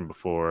goals from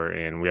before,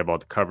 and we have all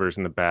the covers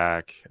in the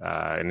back.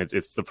 And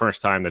it's the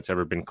first time that's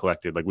ever been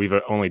collected. Like we've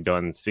only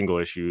done single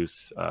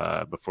issues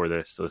before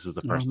this, so this is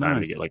the first time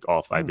to get like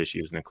all 5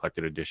 issues in a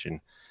collected edition.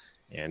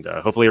 And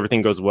hopefully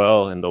everything goes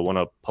well, and they'll want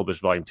to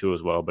publish volume 2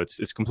 as well. But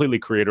it's completely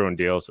creator-owned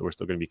deal, so we're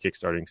still going to be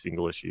kickstarting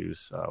single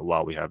issues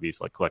while we have these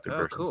like collected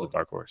versions with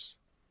Dark Horse.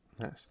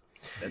 Nice,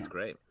 that's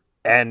great.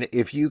 And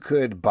if you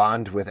could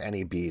bond with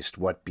any beast,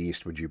 what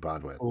beast would you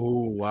bond with?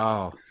 Oh,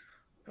 wow.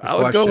 I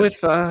would go with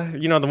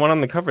the one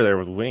on the cover there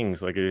with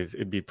wings. Like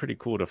it'd be pretty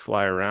cool to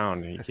fly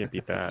around, and you can't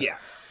beat that. Yeah.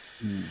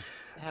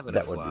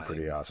 That would be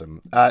pretty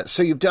awesome.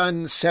 So you've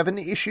done 7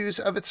 issues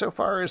of it so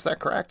far, is that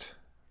correct?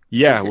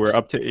 Yeah, we're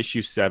up to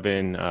issue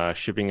 7,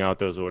 shipping out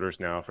those orders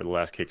now for the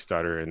last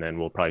Kickstarter, and then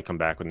we'll probably come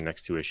back with the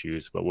next 2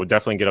 issues. But we'll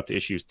definitely get up to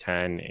issues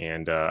 10,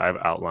 and I have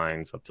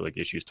outlines up to like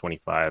issues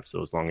 25. So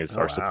as long as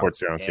our support's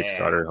there on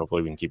Kickstarter,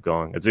 hopefully we can keep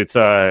going.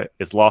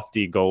 It's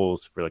lofty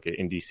goals for like an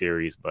indie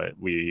series, but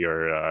we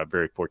are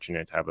very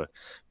fortunate to have a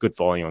good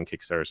following on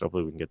Kickstarter. So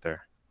hopefully we can get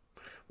there.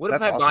 What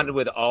if I bonded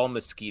with all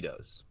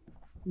mosquitoes?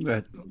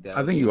 I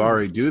think you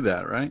already do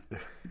that, right?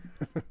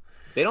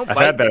 They don't. I've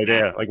had that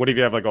idea. Like, what if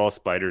you have like all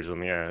spiders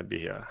on? Yeah, it'd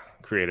be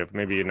creative.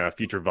 Maybe in a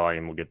future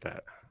volume we'll get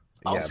that.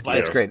 That's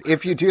great.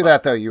 If you do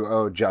that, though, you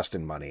owe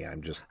Justin money.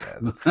 I'm just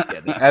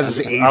as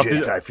his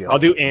agent. I feel I'll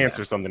do ants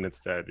or something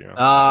instead. You know.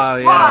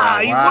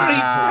 Wow.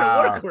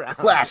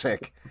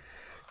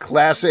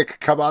 Classic.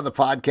 Come on the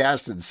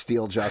podcast and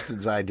steal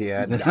Justin's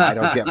idea. And I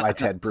don't get my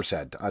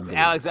 10%.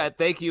 Alex,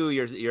 thank you.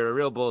 You're a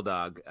real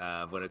bulldog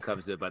when it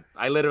comes to it. But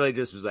I literally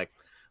just was like,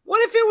 what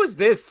if it was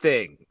this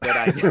thing that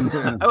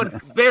I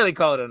would barely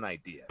call it an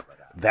idea. But,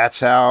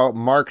 that's how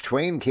Mark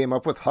Twain came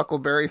up with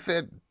Huckleberry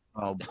Finn.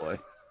 Oh, boy.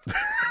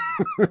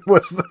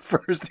 Was the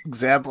first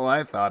example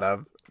I thought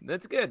of.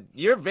 That's good.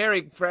 You're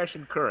very fresh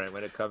and current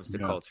when it comes to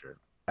culture.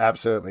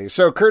 Absolutely.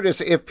 So,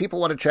 Curtis, if people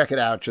want to check it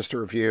out, just to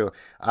review,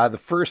 the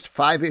first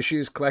 5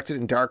 issues collected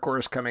in Dark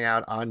Horse coming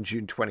out on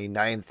June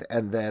 29th.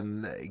 And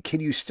then can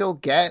you still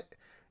get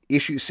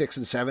issue 6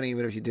 and 7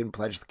 even if you didn't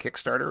pledge the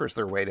Kickstarter? Or is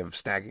there a way of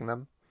snagging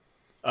them?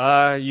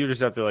 You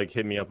just have to like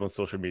hit me up on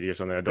social media or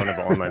something. I don't have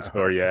an online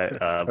store yet,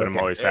 but I'm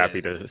always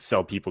happy to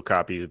sell people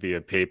copies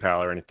via PayPal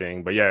or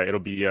anything. But yeah, it'll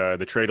be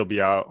the trade will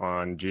be out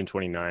on June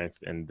 29th,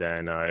 and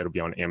then it'll be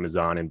on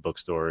Amazon and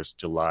bookstores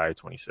July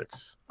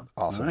 26th.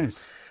 Awesome.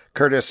 Nice.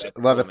 Curtis,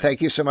 love it.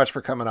 Thank you so much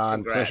for coming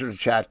on. Congrats. Pleasure to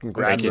chat.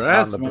 Congrats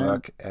on the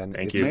book. And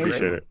thank you.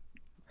 Appreciate it.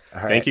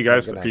 All right. Thank you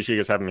guys. Appreciate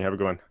you guys having me. Have a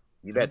good one.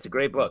 You bet. It's a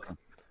great book.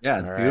 Yeah,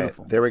 it's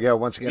beautiful. There we go.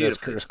 Once again, it's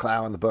Curtis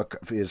Clow, and the book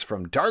is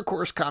from Dark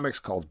Horse Comics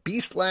called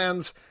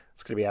Beastlands.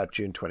 It's going to be out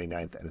June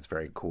 29th, and it's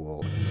very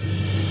cool.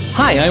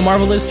 Hi, I'm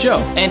Marvelous Joe.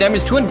 And I'm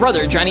his twin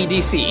brother, Johnny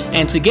DC.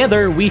 And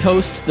together, we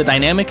host the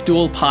Dynamic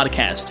Duel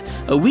Podcast,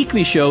 a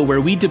weekly show where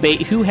we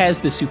debate who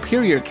has the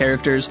superior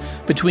characters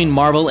between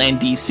Marvel and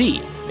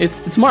DC.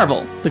 It's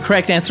Marvel. The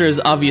correct answer is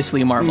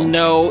obviously Marvel.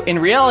 No, in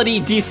reality,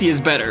 DC is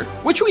better,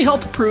 which we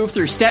help prove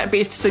through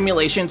stat-based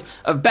simulations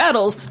of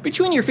battles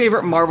between your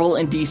favorite Marvel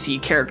and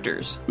DC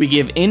characters. We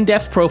give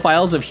in-depth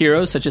profiles of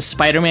heroes such as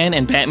Spider-Man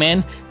and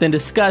Batman, then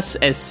discuss,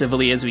 as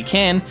civilly as we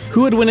can,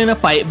 who would win in a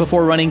fight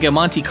before running a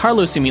Monte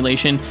Carlo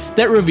simulation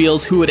that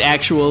reveals who would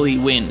actually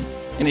win.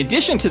 In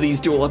addition to these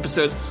duel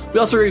episodes, we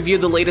also review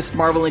the latest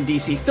Marvel and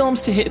DC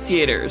films to hit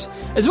theaters,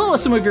 as well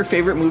as some of your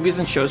favorite movies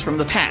and shows from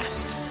the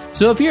past.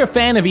 So if you're a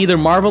fan of either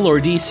Marvel or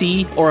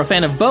DC, or a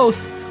fan of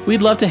both,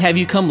 we'd love to have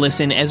you come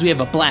listen as we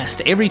have a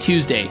blast every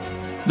Tuesday.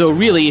 Though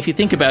really, if you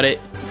think about it,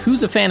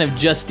 who's a fan of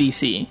just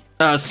DC?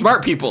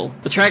 Smart people,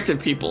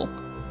 attractive people.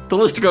 The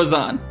list goes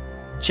on.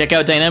 Check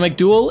out Dynamic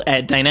Duel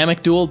at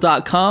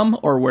dynamicduel.com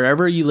or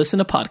wherever you listen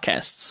to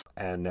podcasts.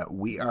 And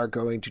we are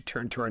going to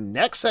turn to our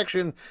next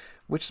section,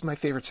 which is my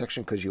favorite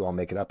section because you all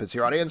make it up. It's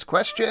your audience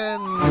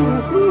question.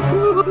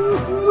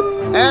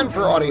 And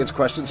for audience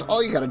questions,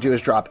 all you got to do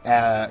is drop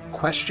a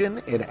question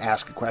in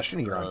Ask a Question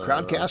here on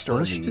Crowdcast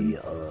or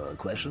the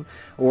question,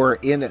 or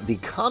in the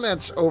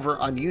comments over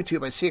on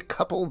YouTube. I see a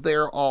couple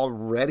there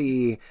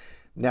already.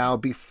 Now,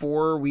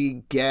 before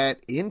we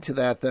get into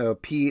that, though,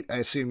 Pete, I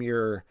assume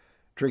you're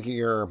drinking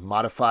your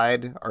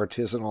modified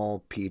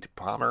artisanal Pete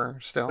Palmer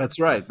still? That's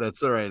right.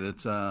 That's all right.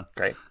 It's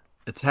great.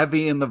 It's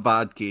heavy in the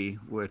vodka,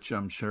 which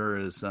I'm sure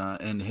is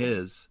in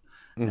his.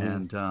 Mm-hmm.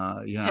 And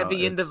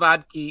heavy in the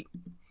vodka.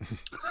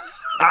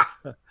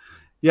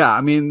 Yeah,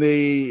 I mean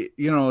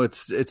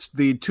it's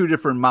the 2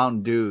 different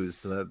Mountain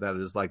Dews that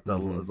is like the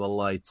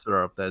light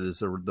syrup that is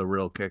the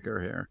real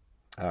kicker here.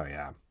 Oh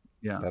yeah,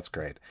 yeah, that's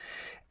great.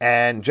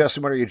 And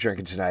Justin, what are you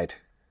drinking tonight?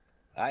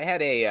 I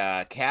had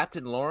a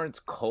Captain Lawrence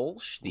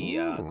Kolsch,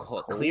 the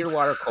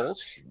Clearwater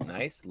Kolsch,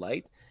 nice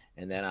light,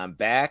 and then I'm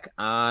back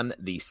on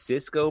the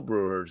Cisco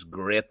Brewers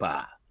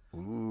Grippa.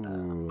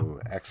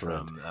 Ooh,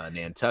 excellent. From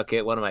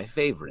Nantucket, one of my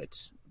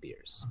favorite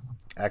beers.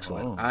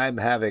 Excellent. Oh. I'm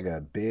having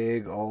a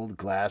big old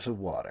glass of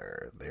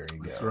water. There you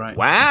go. That's right.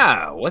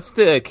 Wow. What's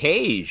the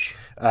occasion?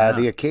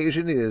 The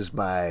occasion is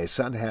my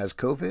son has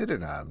COVID,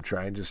 and I'm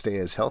trying to stay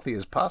as healthy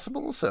as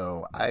possible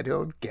so I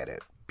don't get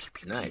it.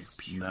 Nice.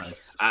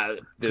 Nice.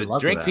 The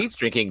drink Pete's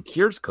drinking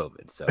cures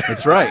COVID. So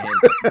that's right.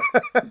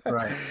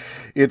 Right.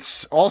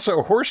 It's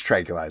also horse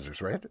tranquilizers,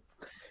 right?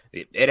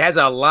 It has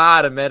a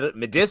lot of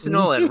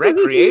medicinal and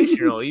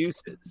recreational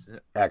uses.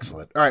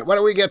 Excellent. All right, why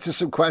don't we get to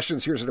some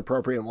questions? Here's an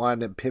appropriate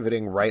one,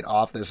 pivoting right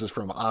off. This is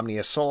from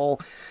Omnia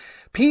Soul.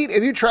 Pete,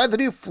 have you tried the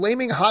new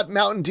Flaming Hot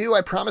Mountain Dew?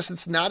 I promise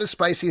it's not as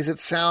spicy as it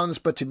sounds,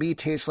 but to me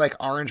tastes like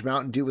orange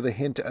Mountain Dew with a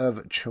hint of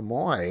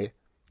chamoy.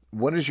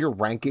 what is your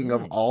ranking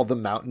of all the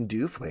Mountain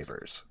Dew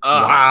flavors?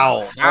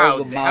 Wow.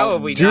 How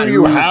have we Do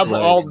you have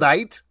all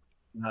night?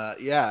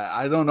 Yeah,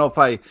 I don't know if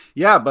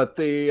but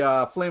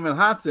the Flamin'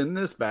 Hot's in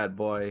this bad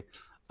boy.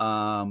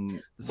 How many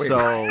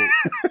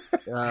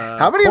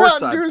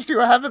Mountain Dews do you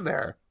have in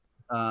there?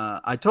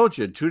 I told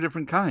you 2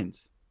 different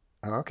kinds.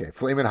 Oh, okay.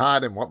 Flamin'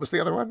 Hot, and what was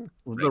the other one?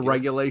 The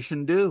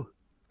Regulation Dew.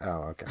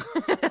 Oh, okay.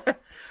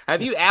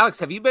 Have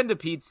you been to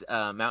Pete's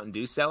Mountain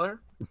Dew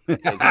cellar?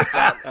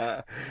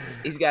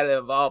 He's got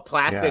all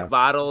plastic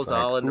bottles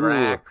all in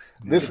racks.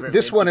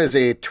 This one is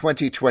a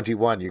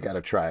 2021. You got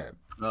to try it.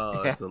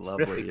 Oh, it's a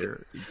lovely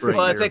year.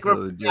 Well, it's like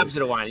the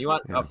opposite of wine. You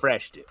want a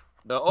fresh Dew.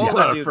 The old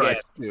one you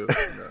get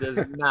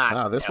does not.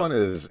 No, this one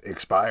is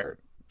expired.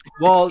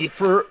 Well,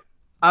 for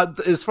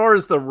as far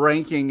as the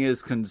ranking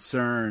is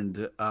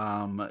concerned,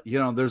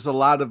 there's a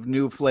lot of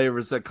new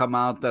flavors that come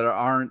out that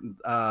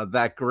aren't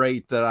that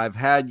great that I've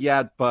had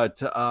yet,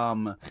 but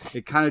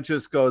it kind of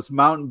just goes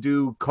Mountain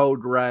Dew,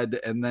 Code Red,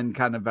 and then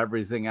kind of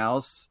everything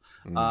else.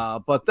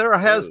 But there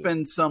has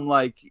been some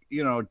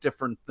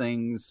different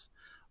things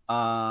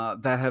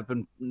that have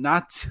been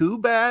not too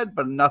bad,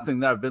 but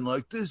nothing that I've been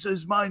like, this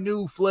is my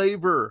new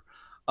flavor.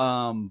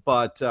 There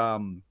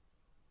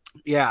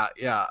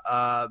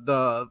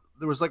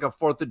was like a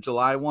 4th of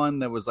July one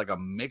that was like a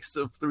mix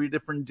of 3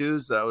 different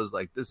dews that I was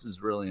like, this is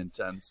really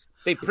intense.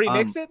 They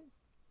pre-mix it?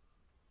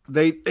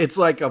 It's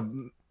like I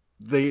don't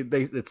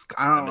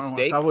know.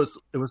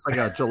 It was like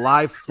a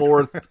July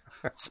 4th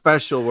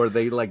special where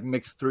they like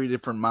mixed 3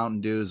 different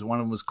Mountain Dews. One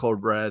of them was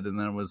Code Red, and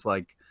then it was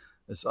like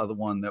this other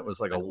one that was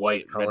like a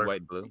white color. Red,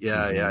 white, blue.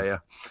 Yeah.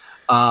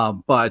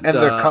 But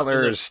the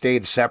colors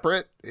stayed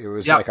separet. It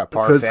was like a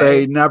parfait because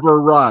they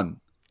never run.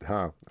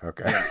 Oh,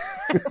 okay.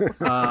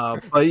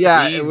 But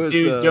yeah, these it was,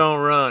 dudes don't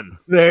run.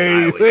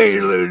 They ain't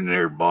losing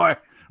there, boy.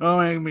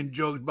 I ain't been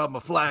jokes about my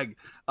flag.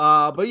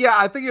 But yeah,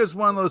 I think it was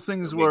one of those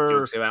things where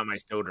jokes about my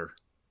soda.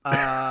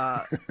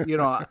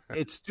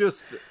 It's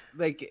just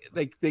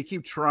they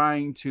keep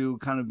trying to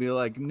kind of be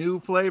like new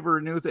flavor,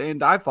 new thing,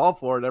 and I fall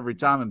for it every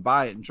time and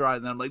buy it and try it.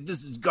 And I'm like,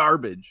 this is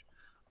garbage.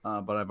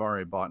 But I've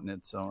already bought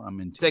it, so I'm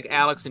into. It's like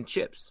Alex and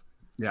chips.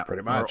 Yeah,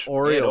 pretty much.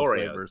 Or Oreo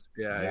flavors.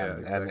 Yeah,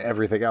 exactly. And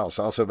everything else.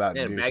 Also about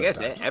I guess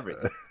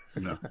everything.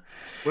 No.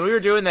 When we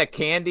were doing that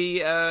candy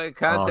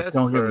contest,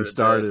 don't get me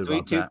started.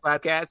 Sweet Tooth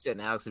podcast,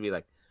 and Alex would be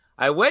like,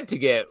 "I went to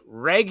get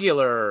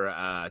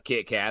regular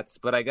Kit Kats,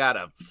 but I got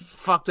a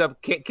fucked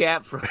up Kit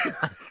Kat from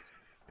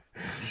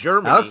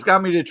Germany." Alex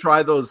got me to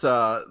try those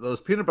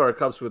peanut butter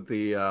cups with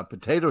the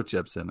potato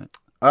chips in it.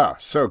 Oh,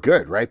 so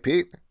good, right,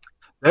 Pete?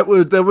 They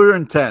were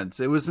intense.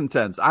 It was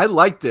intense. I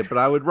liked it, but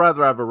I would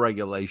rather have a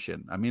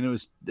regulation. I mean, it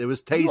was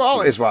tasty. You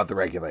always want the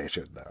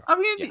regulation, though. I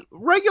mean,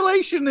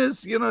 regulation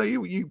is,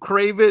 you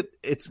crave it.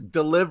 It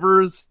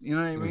delivers. You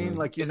know what I mean?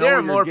 Like, is there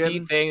a more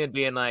Pete thing than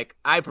being like,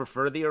 I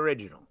prefer the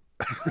original?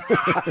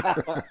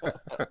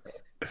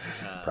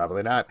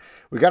 Probably not.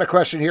 We got a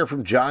question here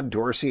from John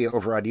Dorsey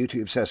over on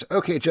YouTube. Says,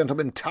 okay,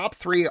 gentlemen, top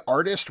 3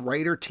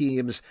 artist-writer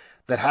teams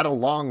that had a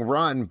long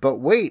run, but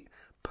wait,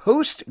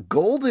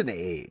 post-Golden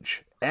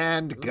Age.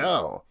 And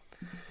go.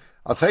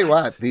 I'll tell you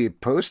what, the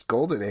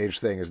post-Golden Age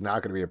thing is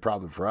not going to be a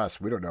problem for us.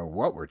 We don't know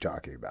what we're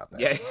talking about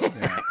there.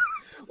 Yeah.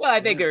 Well,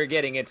 I think they're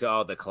getting into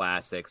all the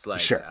classics.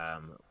 Like, sure.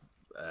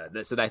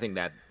 So I think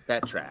that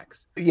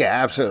tracks.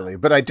 Yeah, absolutely.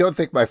 But I don't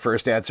think my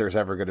first answer is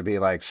ever going to be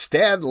like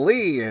Stan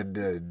Lee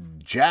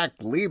and Jack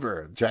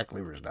Lieber. Jack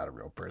Lieber's not a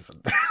real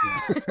person.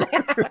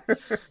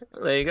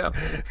 There you go.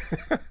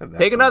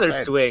 Take another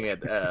swing at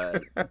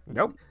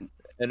nope.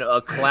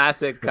 A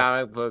classic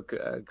comic book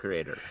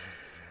creator.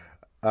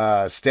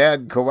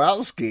 Stan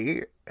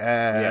Kowalski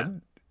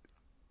and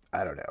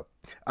I don't know.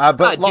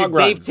 But long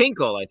Dave runs.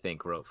 Tinkle, I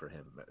think, wrote for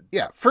him.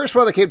 Yeah, first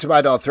one that came to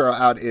mind I'll throw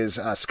out is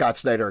Scott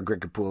Snyder and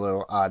Greg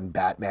Capullo on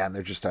Batman.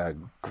 They're just a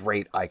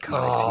great,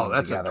 iconic team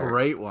that's together. A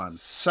great one.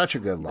 Such a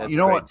good one. You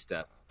know what?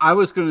 Stuff. I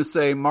was going to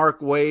say Mark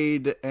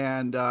Waid,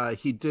 and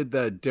he did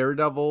the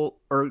Daredevil,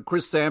 or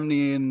Chris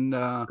Samney and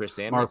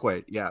Mark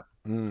Waid. Yeah.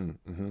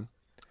 Mm-hmm.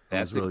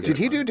 That's really did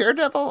he do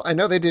Daredevil? I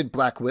know they did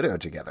Black Widow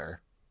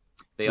together.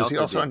 They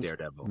also did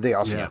Daredevil. They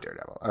also did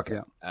Daredevil. Okay.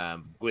 Yeah.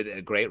 With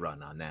a great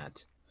run on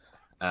that.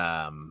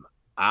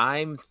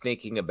 I'm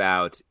thinking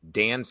about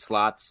Dan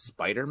Slott's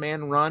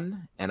Spider-Man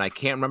run, and I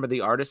can't remember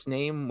the artist's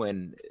name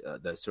when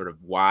the sort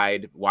of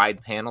wide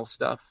panel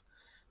stuff.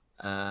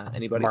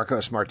 Anybody?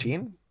 Marcos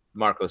Martin?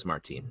 Marcos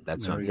Martin.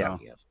 That's what I'm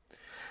thinking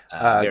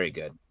of. Very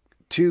good.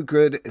 2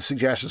 good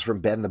suggestions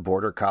from Ben the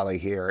Border Collie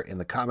here in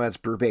the comments.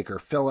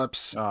 Brubaker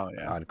Phillips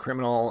on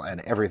Criminal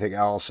and everything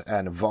else.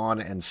 And Vaughn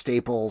and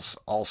Staples,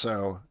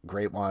 also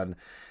great one.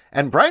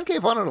 And Brian K.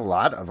 Vaughan and a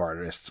lot of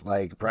artists,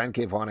 like Brian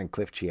K. Vaughan and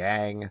Cliff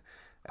Chiang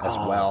as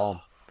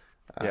well.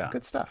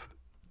 Good stuff.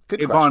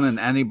 Good Vaughan and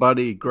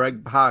anybody,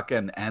 Greg Pak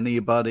and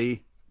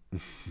anybody.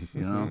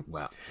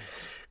 Wow.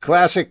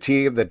 Classic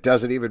team that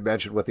doesn't even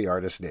mention what the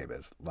artist's name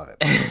is. Love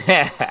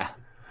it.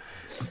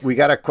 We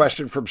got a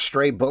question from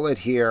Stray Bullet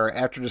here.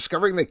 After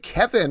discovering that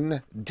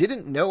Kevin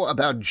didn't know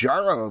about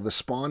Jarro, the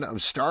spawn of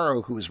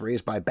Starro, who was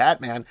raised by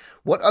Batman,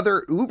 what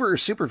other uber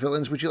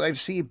supervillains would you like to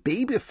see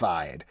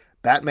babyfied?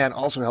 Batman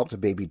also helped to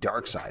baby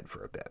Darkseid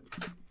for a bit.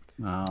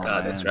 Oh,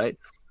 that's right.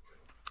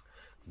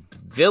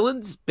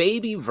 Villains,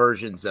 baby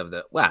versions of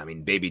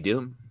Baby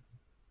Doom.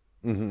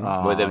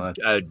 Mm-hmm. With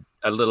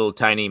a little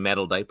tiny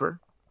metal diaper.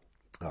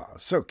 Oh,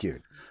 so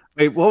cute.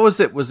 Wait, what was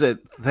it? Was it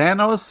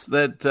Thanos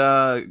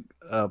that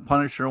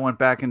Punisher went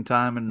back in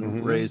time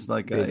and raised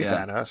Baby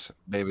Thanos?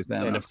 Baby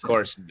Thanos. And of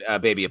course,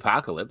 Baby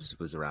Apocalypse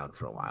was around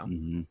for a while.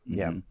 Mm-hmm.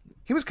 Yeah.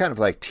 He was kind of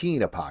like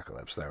Teen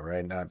Apocalypse, though,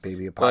 right? Not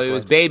Baby Apocalypse. Well, he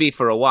was Baby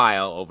for a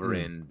while over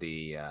in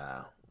the,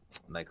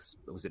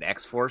 was it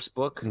X-Force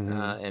book?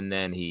 And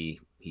then he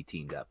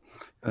teamed up.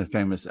 The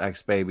famous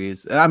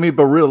X-Babies. I mean,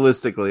 but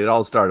realistically, it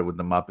all started with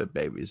the Muppet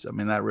Babies. I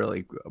mean, that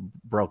really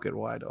broke it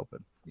wide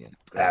open. Yeah,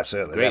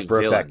 absolutely. Great that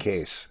broke villains. That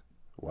case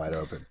wide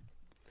open.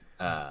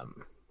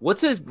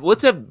 What's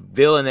a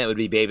villain that would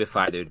be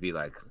babyfied that would be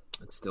like,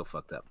 it's still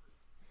fucked up?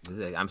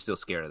 I'm still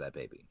scared of that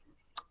baby.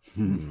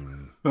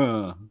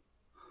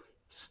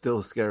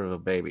 Still scared of a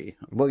baby.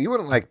 Well, you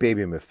wouldn't like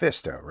Baby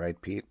Mephisto, right,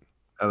 Pete?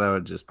 Oh, that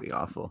would just be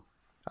awful.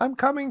 I'm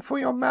coming for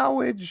your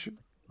marriage.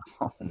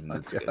 Oh, my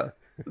God.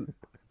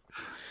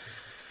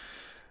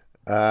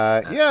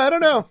 I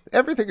don't know.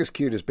 Everything is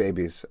cute as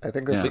babies. I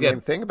think that's the main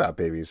thing about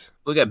babies.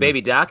 We got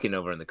Baby Dockin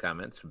over in the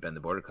comments from Ben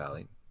the Border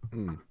Collie.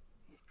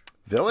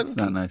 Villain? It's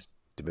not nice.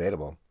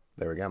 Debatable.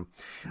 There we go.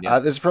 Yeah.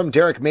 This is from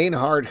Derek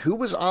Mainhard, who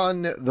was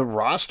on the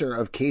roster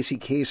of Casey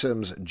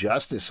Kasem's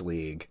Justice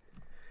League.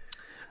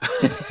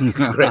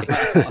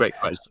 Great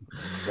question.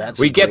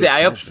 We get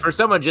that. For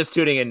someone just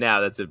tuning in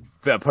now, that's a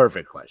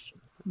perfect question.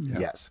 Yeah.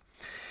 Yes.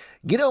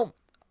 You know,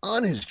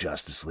 on his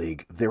Justice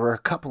League, there were a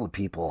couple of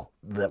people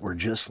that were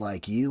just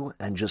like you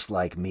and just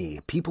like me.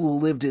 People who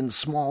lived in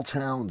small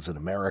towns in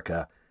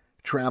America,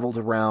 traveled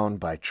around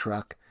by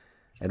truck,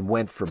 and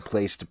went from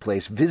place to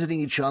place,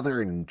 visiting each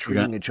other and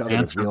treating each other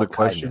with real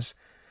kindness.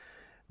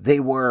 They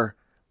were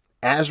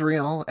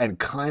Azrael and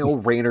Kyle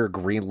Rayner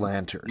Green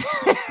Lantern.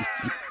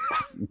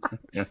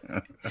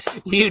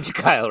 Huge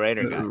Kyle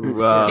Rayner guy.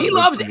 He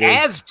loves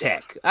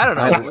Aztec. I don't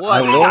know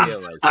what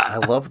I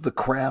love the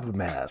crab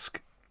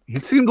mask. He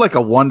seemed like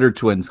a Wonder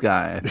Twins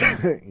guy, I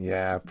think.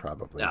 Yeah,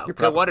 probably. No,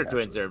 the Wonder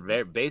Twins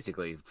are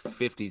basically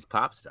 50s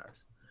pop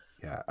stars.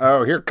 Yeah.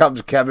 Oh, here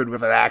comes Kevin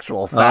with an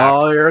actual fact.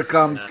 Oh, here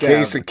comes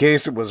Kevin.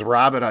 Kasem was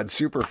Robin on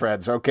Super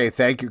Friends. Okay,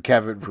 thank you,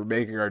 Kevin, for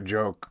making our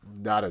joke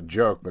not a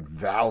joke, but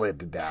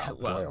valid now.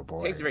 Well, boy, oh boy.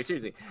 Takes it very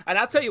seriously. And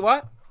I'll tell you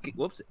what.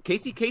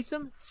 Casey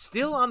Kasem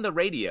still on the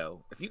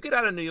radio. If you get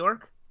out of New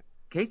York,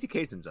 Casey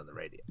Kasem's on the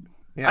radio.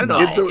 Yeah, I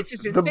don't know. It's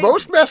just the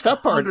most messed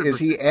up part is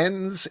he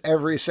ends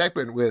every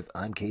segment with,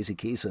 "I'm Casey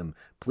Kasem.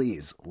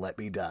 Please let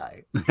me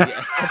die."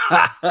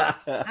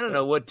 I don't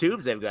know what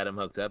tubes they've got him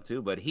hooked up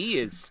to, but he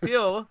is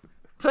still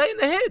playing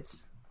the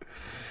hits.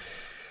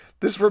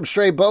 This is from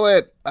Stray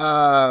Bullet.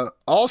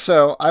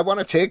 Also, I want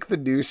to take the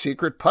new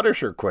Secret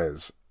Punisher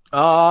quiz.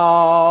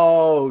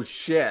 Oh,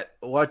 shit.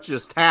 What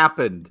just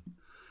happened?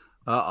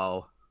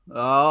 Uh-oh.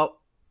 Oh.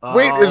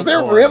 Wait, is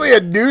there really a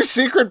new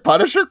Secret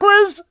Punisher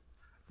quiz?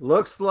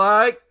 Looks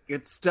like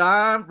it's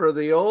time for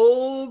the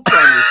old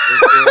Punisher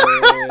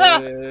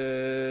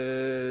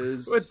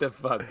quiz. What the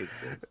fuck is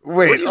this?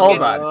 Wait, hold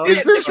on.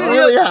 Is this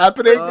really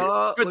happening?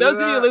 For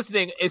those of you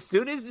listening, as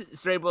soon as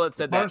Stray Bullet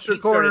said that, Punisher he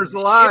started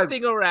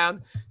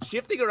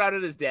shifting around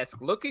at his desk,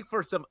 looking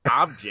for some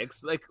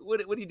objects. Like, what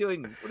are you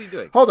doing? What are you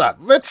doing? Hold on.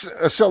 Let's.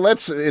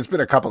 It's been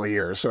a couple of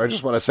years, so I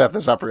just want to set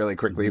this up really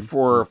quickly.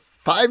 For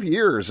 5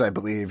 years, I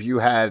believe, you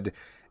had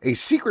a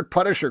Secret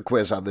Punisher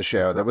quiz on the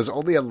show that was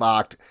only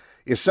unlocked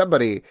if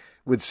somebody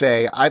would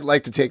say, "I'd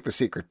like to take the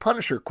Secret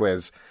Punisher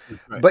quiz,"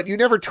 but you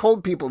never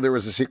told people there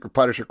was a Secret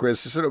Punisher quiz,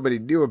 so nobody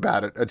knew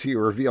about it until you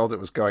revealed it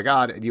was going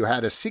on, and you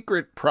had a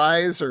secret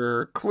prize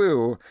or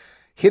clue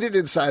hidden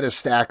inside a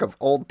stack of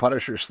old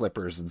Punisher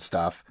slippers and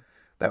stuff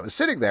that was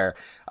sitting there.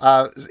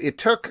 It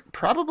took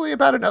probably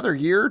about another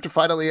year to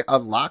finally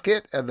unlock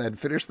it and then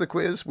finish the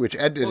quiz, which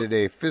ended in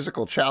a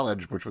physical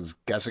challenge, which was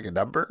guessing a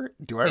number.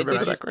 Do I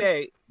remember that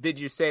correctly? Did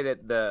you say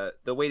that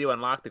the way to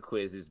unlock the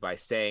quiz is by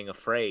saying a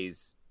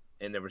phrase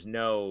and there was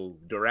no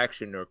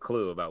direction or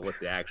clue about what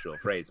the actual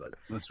phrase was?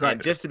 That's right.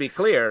 And just to be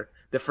clear,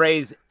 the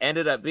phrase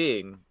ended up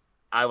being,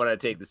 "I want to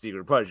take the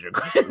Secret Punisher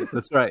quiz."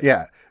 That's right.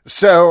 Yeah.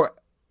 So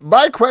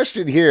my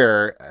question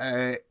here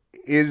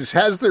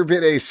has there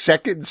been a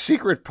second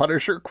Secret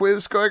Punisher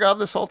quiz going on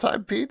this whole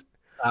time, Pete?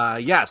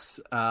 Yes,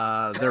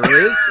 there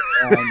is,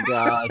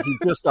 and he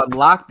just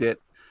unlocked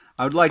it.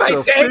 I would like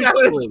to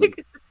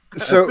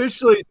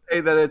officially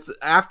say that it's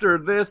after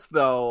this,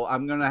 though.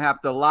 I'm going to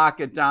have to lock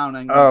it down.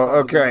 And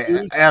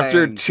okay.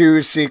 After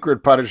two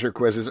Secret Punisher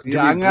quizzes, do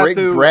we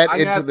bring Brett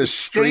into the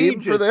stream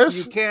for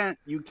this?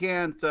 You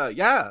can't.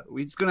 Yeah,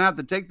 we're just going to have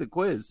to take the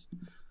quiz.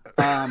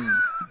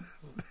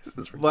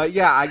 But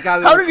yeah, I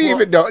got it. How did he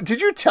even know? Did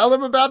you tell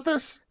him about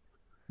this?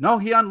 No,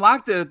 he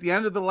unlocked it at the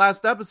end of the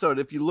last episode.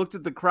 If you looked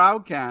at the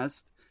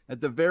Crowdcast,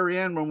 at the very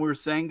end when we were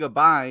saying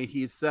goodbye,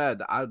 he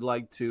said, "I'd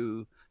like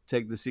to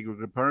take the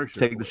Secret of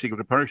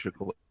Punisher."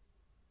 Quiz.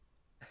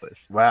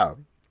 Wow.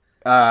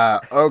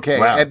 Okay.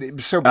 Wow.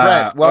 And so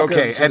Brett,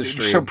 welcome to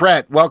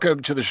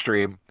the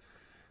stream.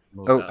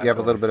 Oh, you have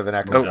a little bit of an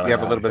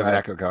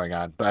echo. Going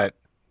on. But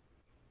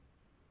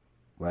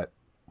what?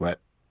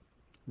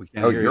 We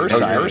can't hear you're you.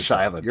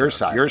 silent. You're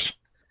silent.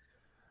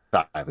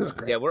 This is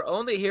great. Yeah, we're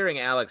only hearing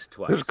Alex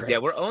twice.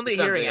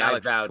 I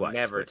vowed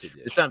never to do.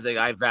 It's something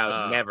I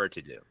vowed never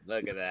to do.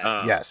 Look at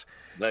that. Yes.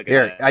 Look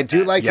at that. I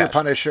do like your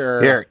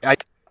Punisher.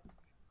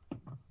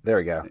 There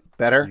we go.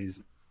 Better?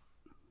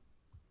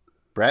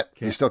 Brett,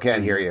 you still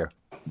can't hear you.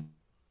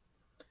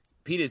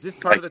 Pete, is this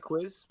part of the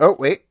quiz? Oh,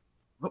 wait.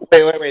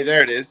 Wait.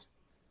 There it is.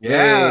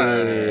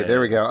 Yay.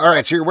 There we go. All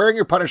right, so you're wearing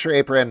your Punisher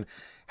apron.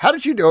 How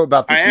did you know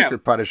about the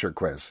Secret Punisher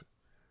quiz?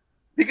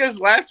 Because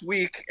last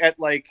week at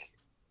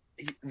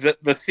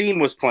the theme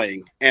was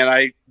playing, and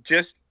I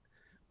just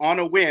on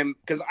a whim,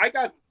 because I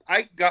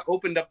got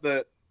opened up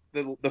the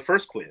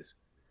first quiz,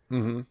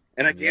 and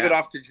I gave it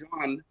off to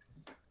John,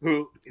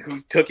 who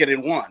took it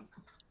and won.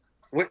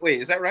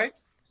 Wait, is that right?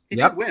 He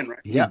did win, right?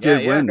 He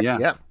did win.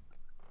 Yeah.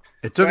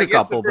 It took a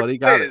couple, but he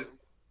got it.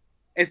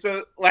 And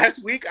so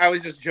last week I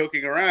was just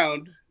joking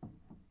around.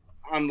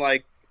 I'm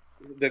like,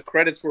 the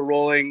credits were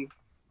rolling.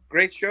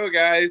 Great show,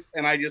 guys.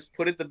 And I just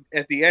put it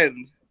at the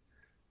end.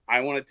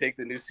 I want to take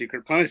the new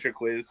Secret Punisher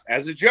quiz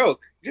as a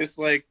joke. Just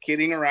like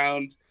kidding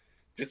around.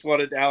 Just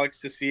wanted Alex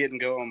to see it and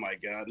go, oh my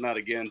God, not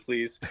again,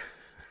 please.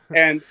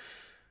 and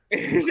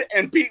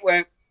Pete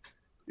went,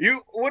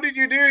 what did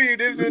you do? You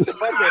didn't do it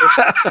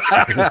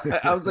Monday.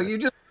 I was like, you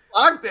just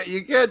blocked it.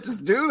 You can't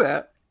just do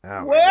that.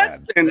 Oh,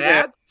 what? And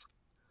that's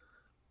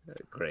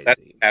crazy. That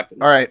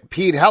happened. All right,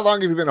 Pete, how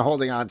long have you been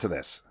holding on to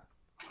this?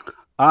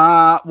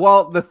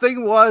 Well, the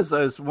thing was,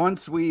 is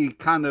once we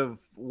kind of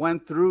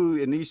went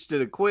through and each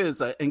did a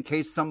quiz, in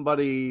case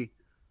somebody,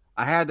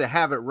 I had to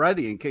have it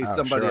ready in case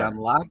somebody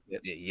unlocked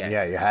it.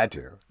 Yeah, you had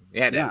to.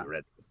 You had to have it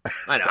ready.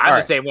 I know. I'm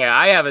the same way.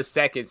 I have a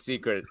second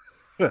secret.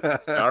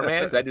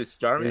 Starman? Did I do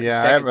Starman?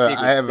 Yeah,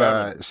 I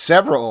have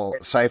several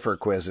Cypher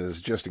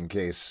quizzes just in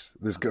case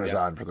this goes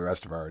on for the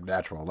rest of our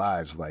natural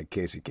lives, like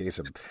Casey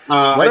Kasem.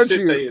 I should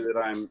tell you that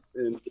I'm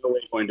in no way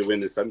going to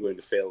win this. I'm going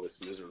to fail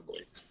this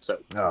miserably. So,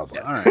 all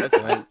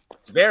right,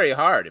 it's very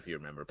hard if you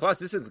remember. Plus,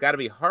 this one's got to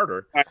be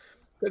harder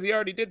because he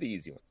already did the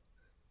easy ones.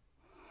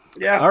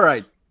 Yeah. All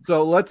right.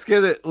 So let's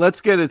get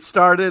it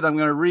started. I'm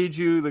going to read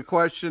you the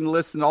question,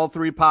 listen to all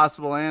three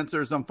possible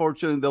answers.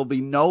 Unfortunately, there'll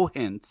be no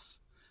hints.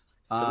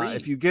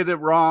 If you get it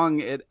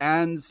wrong, it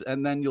ends,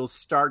 and then you'll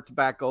start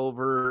back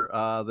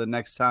over the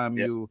next time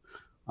you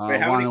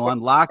want to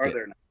unlock it.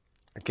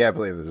 I can't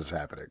believe this is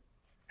happening.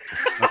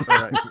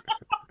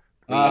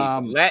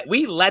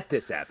 We let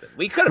this happen.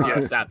 We could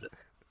have stopped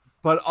this.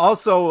 But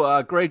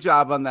also, great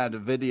job on that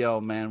video,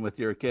 man, with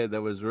your kid.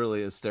 That was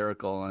really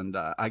hysterical, and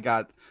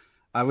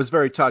I was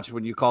very touched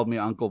when you called me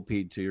Uncle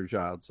Pete to your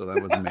child, so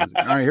that was amazing.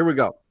 All right, here we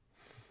go.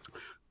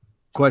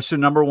 Question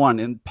number 1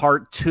 in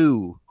part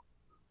 2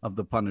 of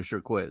the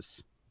Punisher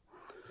quiz.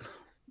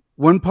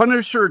 When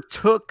Punisher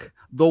took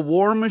the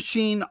War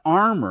Machine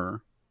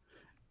armor,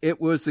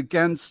 it was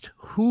against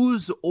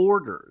whose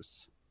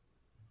orders?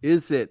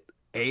 Is it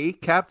A,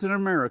 Captain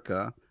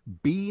America,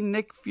 B,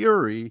 Nick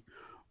Fury,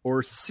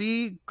 or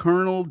C,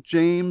 Colonel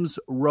James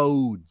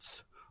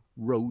Rhodes?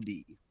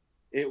 Rhodey.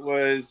 It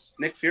was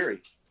Nick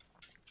Fury.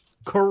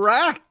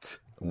 Correct.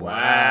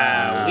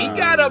 Wow. We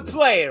got a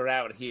player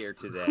out here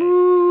today.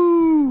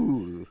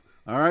 Ooh.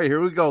 All right, here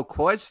we go.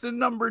 Question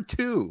number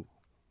 2.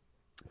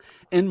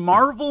 In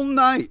Marvel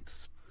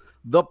Knights,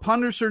 the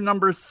Punisher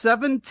number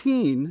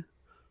 17,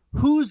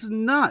 whose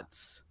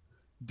nuts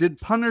did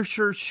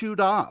Punisher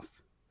shoot off?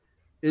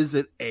 Is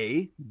it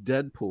A,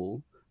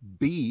 Deadpool,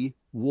 B,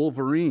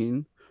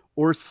 Wolverine,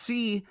 or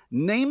C,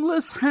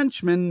 Nameless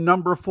Henchman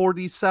number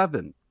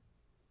 47?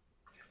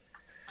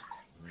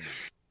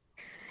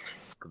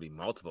 Could be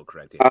multiple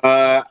correct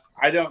answers.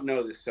 I don't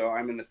know this, so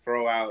I'm going to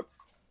throw out.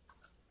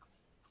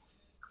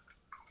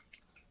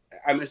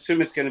 I'm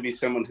assuming it's going to be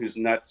someone whose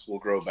nuts will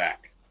grow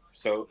back.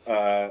 So,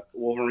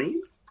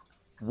 Wolverine?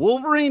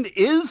 Wolverine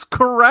is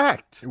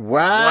correct.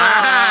 Wow.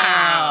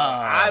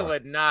 I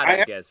would not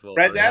have guessed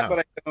Wolverine. Read that, but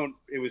I don't.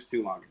 It was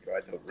too long ago. I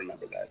don't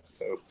remember that.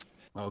 So,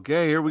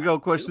 okay, here we go.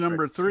 Question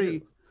number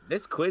 3.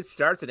 This quiz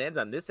starts and ends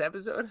on this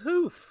episode.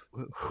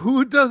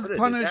 Who does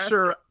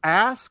Punisher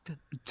ask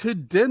to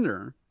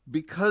dinner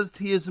because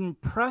he is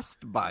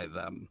impressed by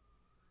them?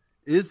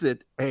 Is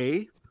it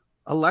A,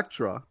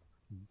 Elektra,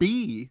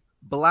 B,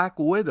 Black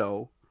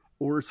Widow,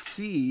 or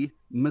C,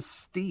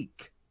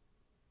 Mystique?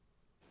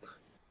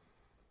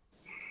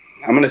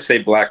 I'm going to say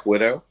Black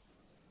Widow.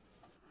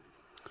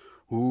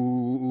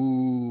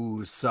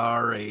 Ooh,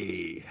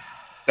 sorry.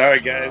 Sorry,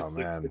 guys. Oh,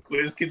 man. The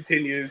quiz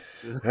continues.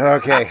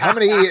 Okay, how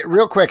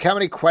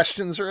many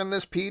questions are in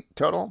this, Pete,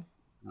 total?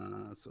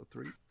 So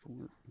 3, 4,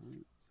 5,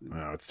 6.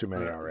 No, it's too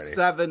many already.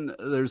 7.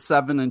 There's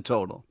 7 in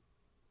total.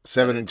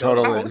 7 in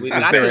total. We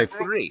got to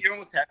 3. You're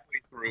almost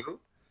halfway through.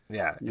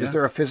 Yeah. Is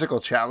there a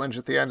physical challenge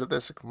at the end of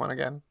this one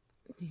again?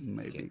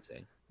 Maybe. Can't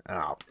say.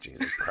 Oh,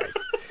 Jesus Christ.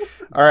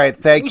 All right,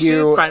 thank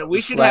you.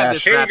 We should have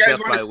this Hey, you wrapped guys up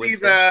want by to see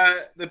winter.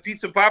 the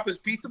Pizza Papa's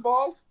pizza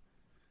balls?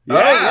 Oh,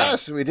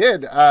 yes, we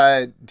did.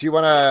 Do you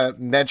want to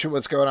mention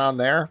what's going on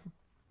there?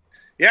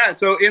 Yeah,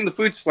 so in the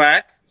food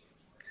Slack,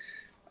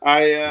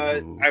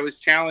 I was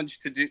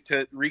challenged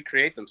to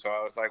recreate them. So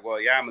I was like,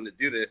 well, yeah, I'm going to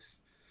do this.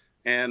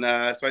 And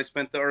so I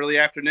spent the early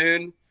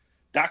afternoon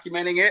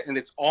documenting it, and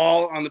it's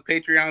all on the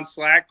Patreon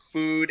Slack,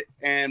 food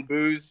and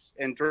booze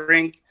and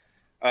drink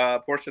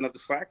portion of the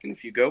Slack. And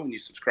if you go and you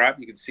subscribe,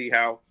 you can see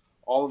how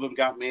all of them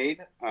got made.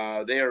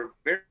 They are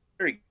very,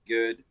 very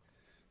good.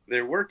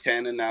 There were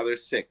 10, and now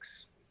there's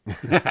 6.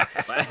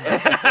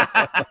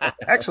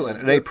 Excellent.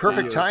 And a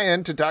perfect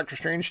tie-in to Doctor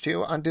Strange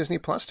 2 on Disney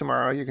Plus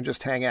tomorrow. You can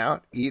just hang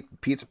out, eat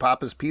Pizza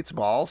Papa's pizza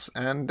balls,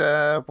 and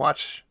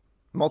watch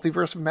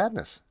Multiverse of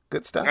Madness.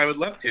 Good stuff. I would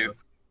love to,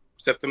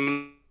 except I'm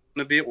going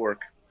to be at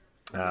work.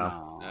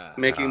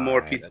 Making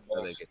more pizza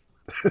balls.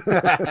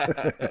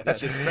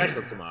 That's your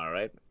special tomorrow,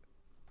 right?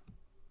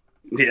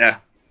 Yeah,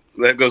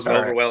 that goes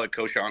over well at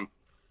Koshan.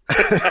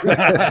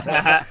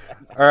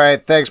 All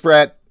right, thanks,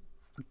 Brett.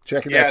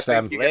 Check you next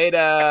time.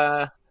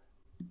 Later.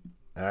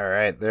 All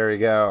right, there we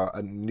go.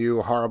 A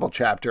new horrible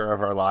chapter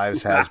of our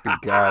lives has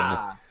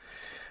begun.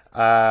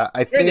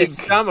 I think this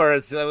summer,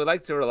 so we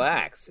like to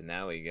relax, and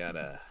now we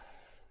gotta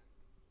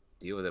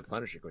deal with a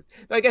Punisher quiz.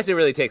 But I guess it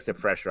really takes the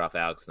pressure off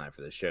Alex and I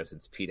for the show,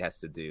 since Pete has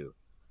to do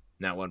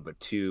not one but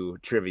 2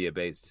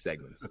 trivia-based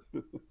segments.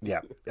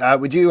 Yeah.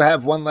 We do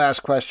have one last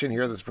question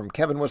here. This is from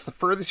Kevin. What's the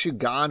furthest you've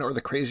gone or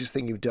the craziest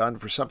thing you've done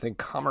for something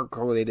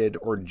comic-related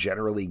or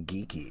generally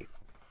geeky?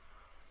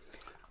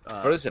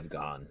 Furthest have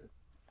gone.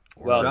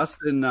 Well,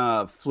 Justin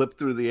flipped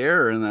through the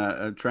air in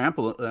the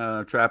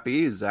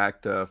trapeze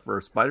act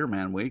for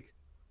Spider-Man week.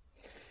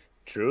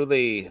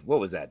 Truly, what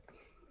was that?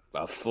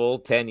 A full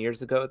 10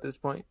 years ago at this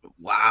point?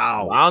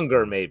 Wow.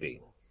 Longer, maybe.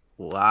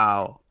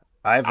 Wow.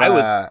 I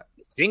was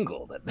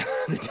single at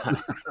the time.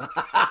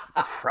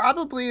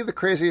 Probably the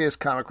craziest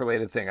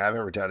comic-related thing I've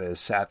ever done is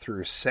sat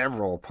through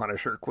several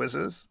Punisher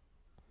quizzes.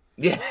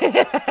 Yeah.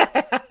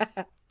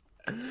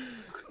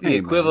 The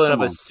equivalent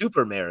of a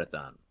super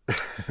marathon.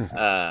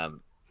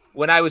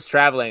 When I was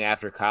traveling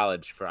after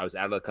college, I was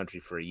out of the country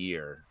for a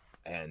year,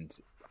 and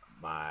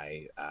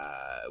my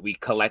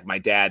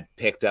dad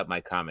picked up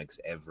my comics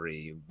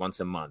once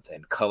a month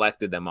and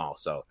collected them all.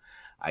 So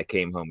I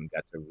came home and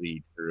got to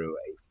read through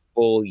a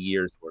full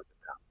year's worth of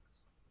comics.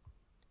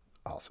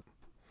 Awesome.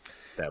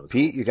 That was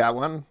Pete, you got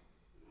one?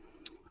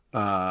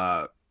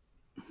 I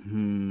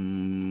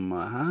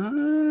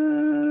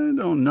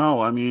don't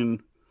know. I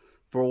mean,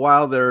 for a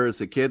while there as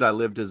a kid, I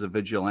lived as a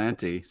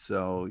vigilante.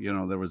 So,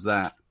 there was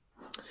that.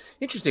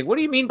 Interesting. What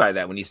do you mean by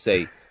that when you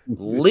say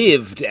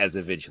lived as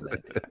a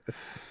vigilante?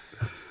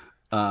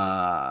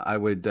 I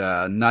would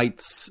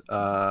nights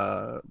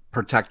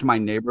protect my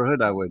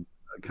neighborhood. I would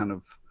kind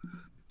of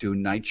do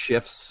night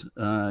shifts,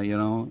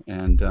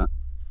 and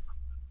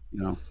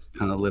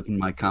kind of live in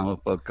my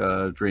comic book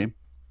dream.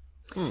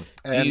 Do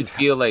you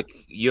feel like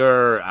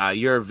your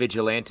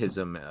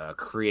vigilantism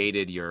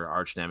created your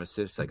arch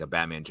nemesis, like a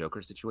Batman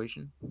Joker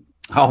situation?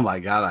 Oh my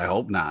God, I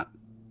hope not.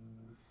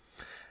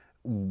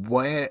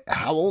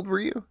 How old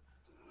were you?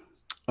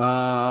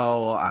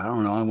 Oh, I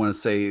don't know. I want to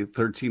say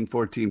 13,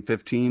 14,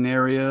 15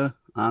 area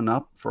on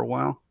up for a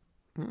while.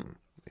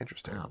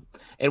 Interesting.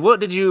 And what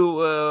did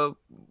you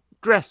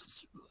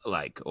dress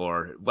like?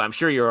 Or I'm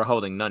sure you were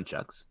holding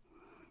nunchucks.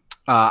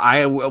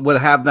 I would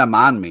have them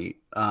on me.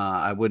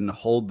 I wouldn't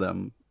hold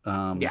them.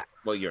 Yeah.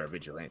 Well, you're a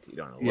vigilante. You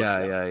don't know.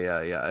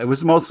 Yeah. It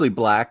was mostly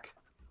black.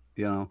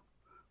 A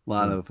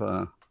lot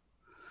of.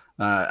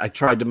 I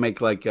tried to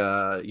make like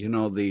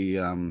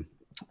the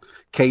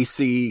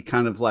Casey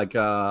kind of like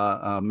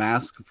a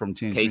mask from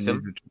Teenage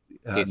Mutant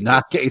Ninja Turtles.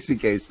 Not Casey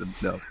Kasem,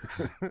 no.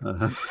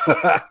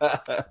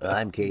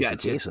 I'm Casey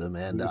Kasem,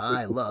 and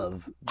I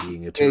love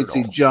being a turtle.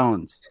 Casey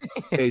Jones.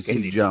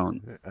 Casey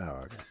Jones. Oh,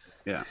 okay.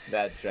 Yeah.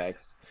 That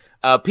tracks.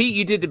 Pete,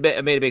 you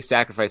made a big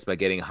sacrifice by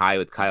getting high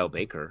with Kyle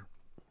Baker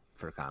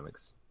for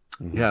comics.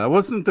 Yeah, that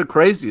wasn't the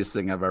craziest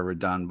thing I've ever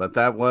done, but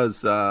that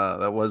was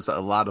a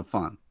lot of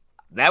fun.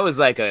 That was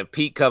like a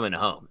Pete coming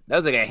home. That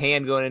was like a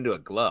hand going into a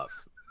glove.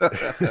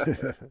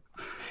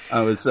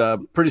 I was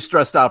pretty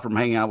stressed out from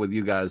hanging out with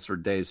you guys for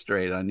days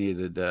straight. I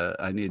needed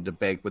to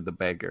bake with the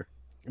baker.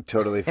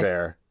 Totally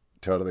fair.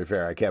 Totally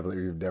fair. I can't believe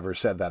you've never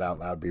said that out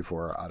loud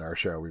before on our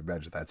show. We've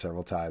mentioned that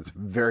several times.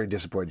 Very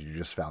disappointed you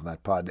just found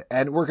that pun.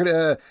 And we're going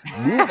to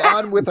move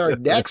on with our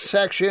next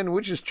section,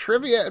 which is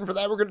trivia. And for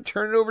that, we're going to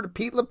turn it over to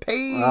Pete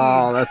LePage.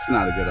 Oh, that's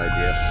not a good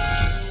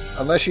idea.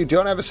 Unless you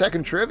don't have a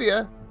second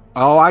trivia.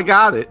 Oh, I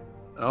got it.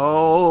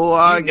 Oh,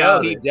 I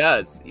got it. He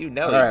does.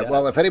 All right.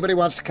 Well, if anybody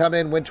wants to come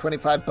in, win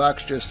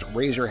 $25, just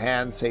raise your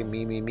hand, say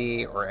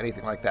me, or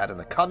anything like that in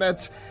the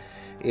comments.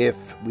 If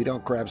we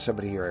don't grab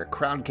somebody here at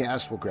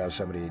Crowncast, we'll grab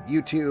somebody at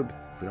YouTube.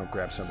 If we don't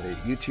grab somebody at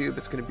YouTube,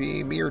 it's going to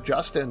be me or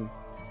Justin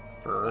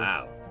for,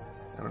 I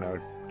don't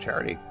know,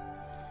 charity.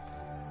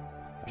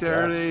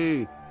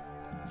 Charity.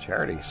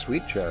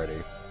 Sweet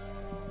charity.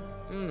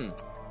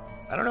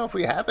 I don't know if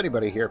we have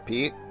anybody here,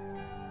 Pete.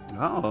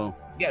 Oh.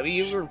 Yeah,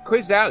 you were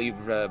quizzed out.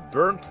 You've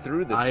burnt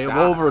through the I am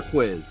stock.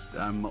 over-quizzed.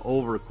 I'm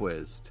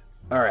over-quizzed.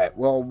 All right.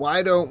 Well,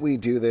 why don't we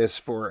do this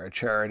for a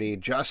charity?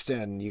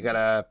 Justin, you got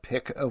a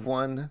pick of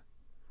one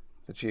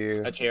that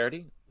you... A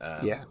charity?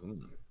 Yeah.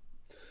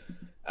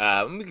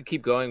 We could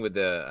keep going with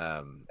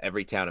the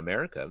Every Town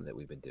America that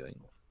we've been doing.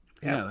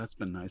 Yeah, that's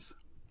been nice.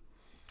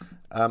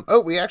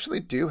 We actually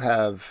do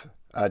have...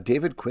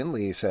 David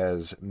Quinley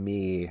says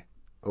me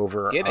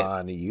over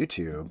on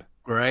YouTube.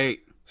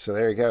 Great. So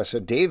there you go. So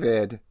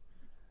David,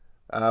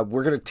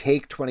 we're going to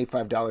take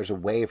 $25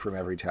 away from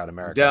Every Town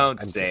America.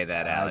 Don't say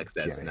that, Alex.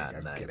 That's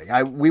not nice.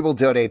 Kidding. We will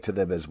donate to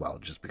them as well,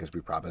 just because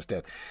we promised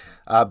it.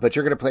 But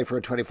you're going to play for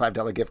a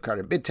 $25 gift card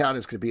in Midtown.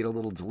 It's going to be a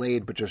little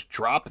delayed, but just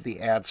drop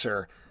the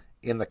answer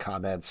in the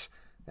comments,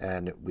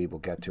 and we will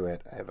get to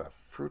it. I have a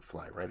fruit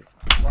fly right in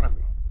front of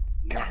me.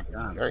 God,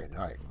 it's very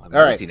annoying. I've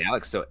never seen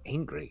Alex so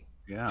angry.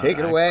 Yeah, take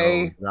it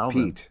away,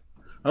 Pete.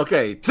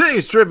 Okay,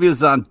 today's trivia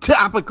is on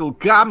topical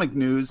comic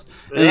news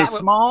and a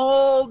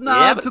small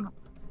nod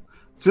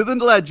to the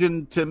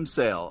legend Tim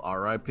Sale,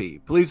 R.I.P.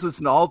 Please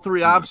listen to all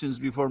three options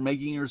before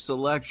making your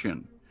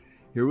selection.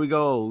 Here we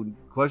go.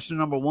 Question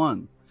number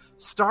 1.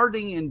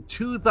 Starting in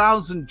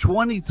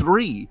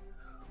 2023,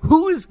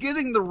 who is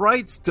getting the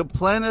rights to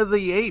Planet of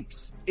the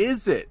Apes?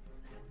 Is it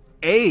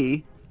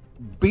A,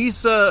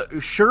 Bisa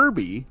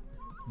Sherby,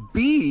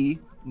 B,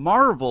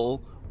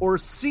 Marvel, or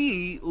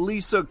C,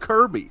 Lisa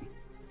Kirby?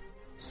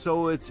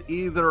 So it's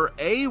either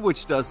A,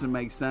 which doesn't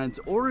make sense,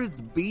 or it's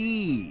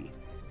B.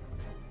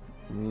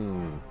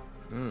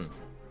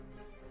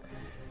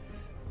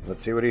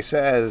 Let's see what he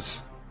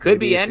says. Could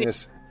be any.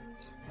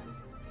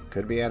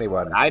 Could be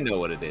anyone. I know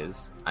what it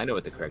is. I know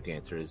what the correct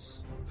answer is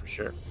for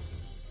sure.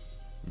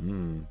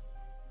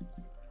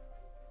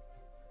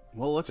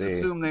 Well, let's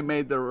assume they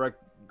made the right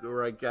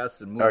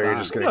guess and move on. You're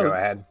just going to go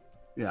ahead?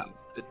 Yeah.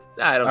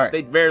 I don't. Right.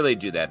 They rarely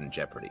do that in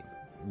Jeopardy.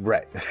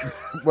 Right.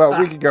 Well,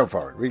 we can go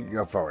forward.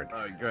 All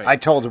right, great. I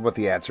told him what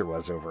the answer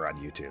was over on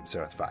YouTube,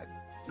 so it's fine.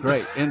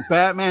 Great. And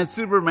Batman,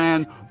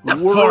 Superman,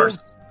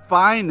 World's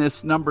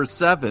Finest, number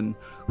 7.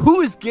 Who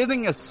is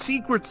getting a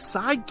secret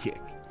sidekick?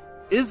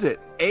 Is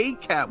it A,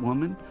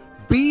 Catwoman,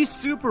 B,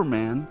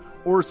 Superman,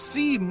 or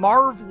C,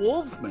 Marv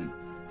Wolfman?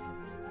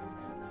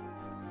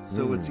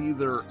 So it's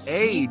either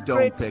A,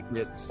 don't pick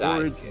it,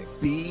 or it's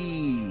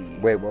B.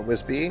 Wait, what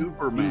was B?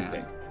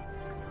 Superman.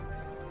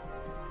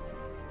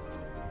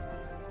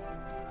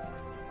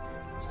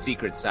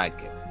 Secret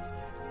sidekick.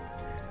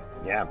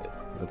 Yeah,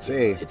 let's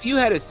see. If you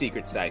had a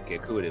secret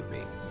sidekick, who would it be?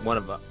 One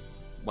of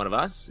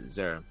us? Is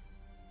there?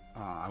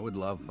 I would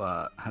love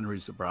Henry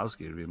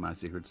Zebrowski to be my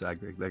secret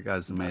sidekick. That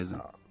guy's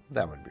amazing.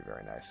 That would be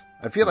very nice.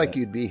 I feel like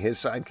you'd be his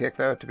sidekick,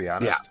 though. To be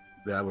honest,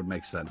 yeah, that would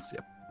make sense.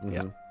 Yep. Mm-hmm.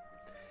 Yeah.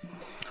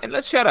 And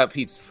let's shout out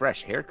Pete's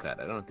fresh haircut.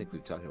 I don't think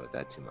we've talked about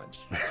that too much.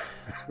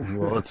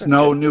 Well, it's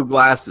no new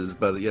glasses,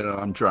 but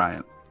I'm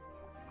trying.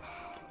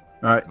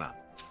 All right,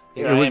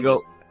 here we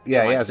go.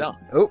 Yeah.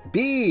 Oh,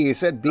 B. You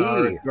said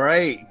B.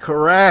 Great.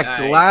 Correct.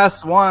 Nice.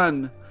 Last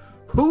one.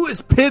 Who is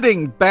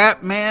pitting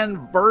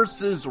Batman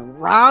versus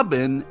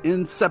Robin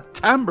in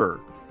September?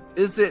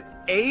 Is it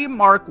A,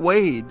 Mark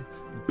Waid,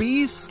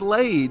 B,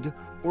 Slade,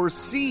 or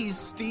C,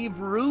 Steve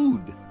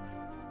Rude?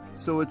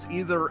 So it's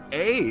either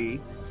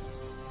A,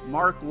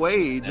 Mark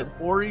Waid,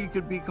 or you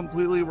could be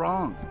completely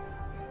wrong.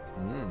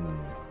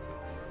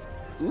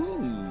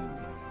 Ooh.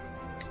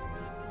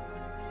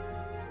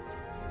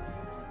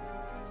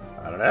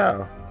 I don't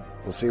know.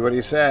 We'll see what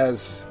he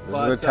says. This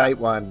is a tight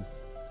one.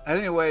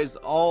 Anyways,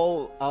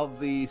 all of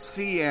the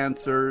C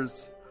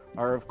answers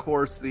are, of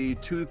course, the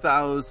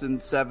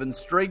 2007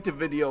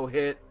 straight-to-video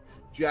hit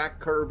Jack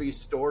Kirby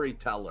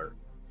Storyteller.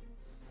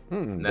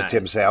 That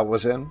Tim Sale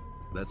was in?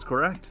 That's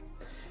correct.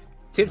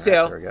 Tim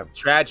Sale,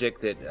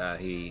 tragic that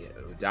he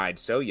died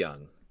so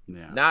young.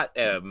 Yeah. Not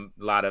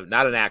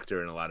an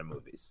actor in a lot of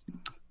movies.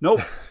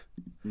 Nope.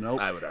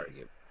 I would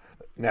argue.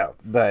 No,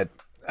 but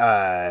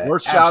we're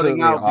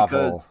shouting out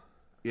awful.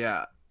 Because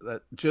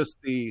that just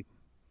the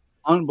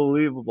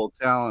unbelievable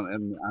talent.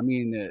 And I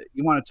mean,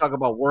 you want to talk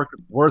about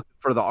worth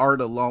for the art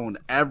alone.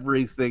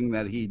 Everything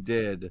that he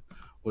did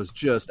was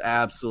just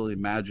absolutely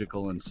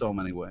magical in so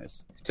many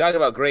ways. Talk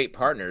about great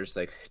partners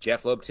like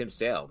Jeff Loeb, Tim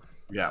Sale.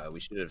 Yeah,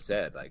 we should have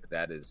said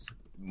that is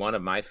one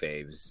of my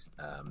faves.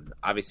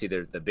 Obviously,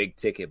 they're the big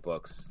ticket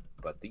books,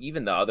 but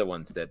even the other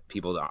ones that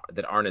people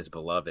that aren't as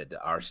beloved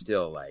are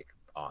still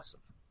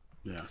awesome.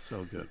 Yeah,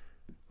 so good.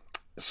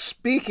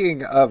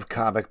 Speaking of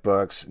comic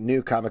books,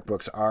 new comic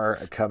books are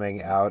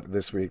coming out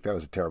this week. That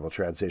was a terrible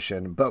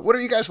transition. But what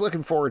are you guys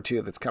looking forward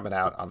to that's coming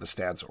out on the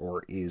stands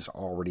or is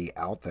already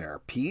out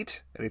there?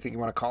 Pete, anything you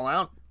want to call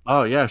out?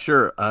 Oh, yeah,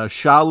 sure.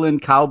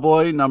 Shaolin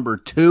Cowboy number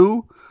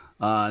 2,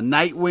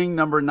 Nightwing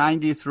number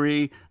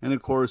 93, and,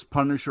 of course,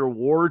 Punisher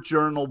War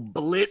Journal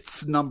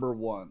Blitz number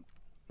 1.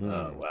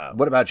 Oh, wow.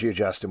 What about you,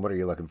 Justin? What are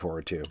you looking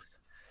forward to?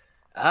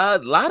 A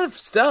lot of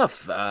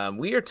stuff.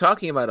 We are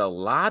talking about a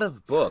lot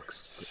of books.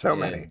 So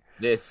many.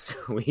 This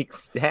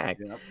week's stack.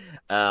 Yep.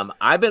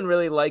 I've been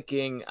really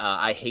liking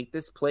I Hate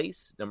This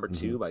Place, number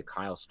 2 by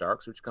Kyle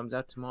Starks, which comes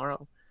out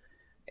tomorrow.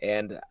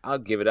 And I'll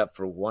give it up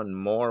for one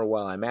more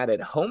while I'm at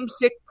it.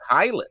 Homesick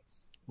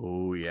Pilots.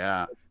 Oh,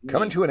 yeah.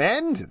 Coming to an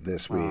end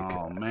this week.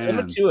 Oh, man.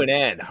 Coming to an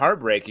end.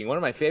 Heartbreaking. One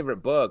of my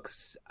favorite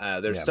books.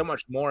 There's so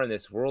much more in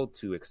this world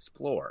to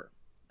explore.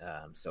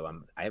 So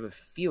I have a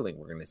feeling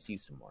we're going to see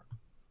some more.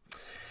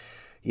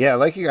 Yeah,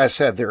 like you guys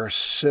said, there are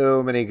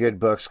so many good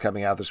books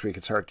coming out this week.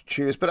 It's hard to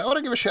choose, but I want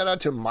to give a shout out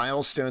to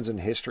Milestones in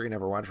History,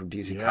 number 1 from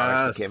DC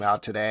Comics that came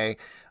out today.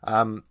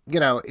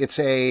 It's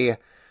a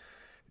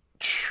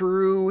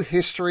true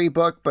history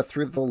book, but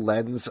through the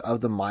lens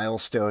of the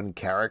Milestone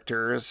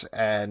characters.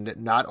 And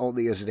not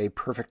only is it a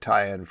perfect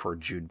tie-in for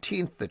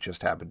Juneteenth that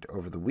just happened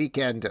over the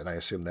weekend, and I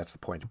assume that's the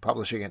point of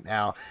publishing it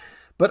now,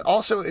 but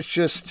also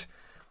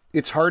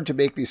it's hard to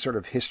make these sort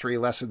of history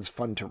lessons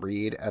fun to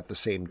read at the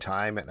same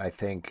time. And I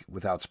think,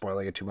 without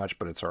spoiling it too much,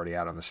 but it's already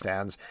out on the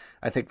stands,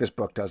 I think this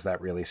book does that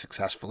really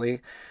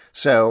successfully.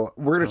 So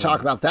we're going to talk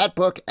about that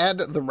book and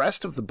the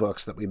rest of the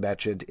books that we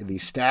mentioned in the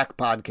Stack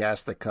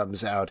podcast that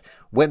comes out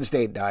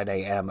Wednesday, 9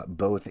 a.m.,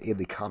 both in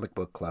the Comic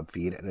Book Club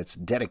feed and its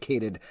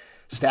dedicated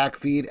Stack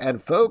feed.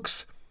 And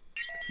folks,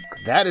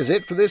 that is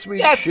it for this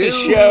week's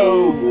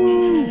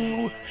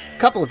show.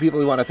 Couple of people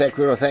we want to thank.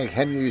 We want to thank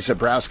Henry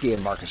Zebrowski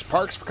and Marcus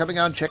Parks for coming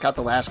on. Check out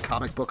The Last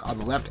Comic Book on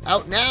the Left,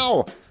 out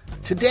now.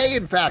 Today,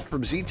 in fact,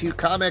 from Z2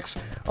 Comics.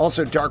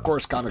 Also, Dark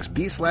Horse Comics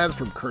Beastlands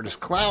from Curtis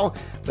Clow.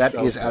 That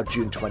is out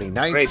June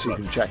 29th, so you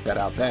can check that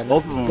out then.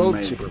 Both of them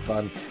Both super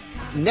fun.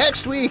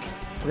 Next week,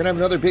 we're going to have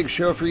another big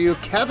show for you.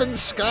 Kevin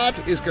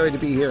Scott is going to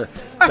be here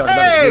talking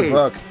about his new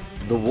book,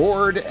 The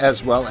Ward,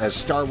 as well as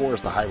Star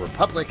Wars, The High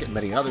Republic, and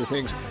many other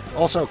things.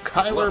 Also,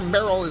 Kyler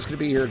Merrill is going to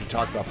be here to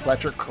talk about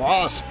Fletcher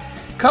Cross.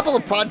 Couple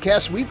of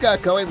podcasts we've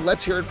got going.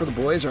 Let's Hear It for the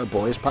Boys, our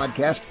boys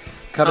podcast,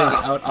 coming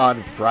out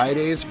on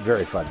Fridays.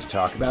 Very fun to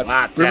talk about.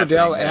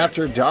 Riverdale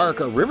After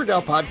Dark, a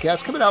Riverdale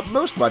podcast coming out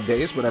most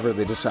Mondays whenever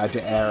they decide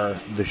to air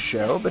the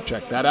show, but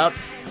check that out.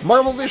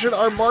 Marvel Vision,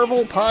 our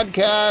Marvel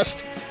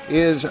podcast,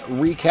 is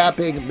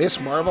recapping Miss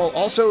Marvel.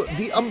 Also,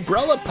 the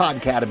Umbrella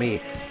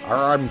Podcademy,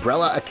 our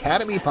Umbrella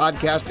Academy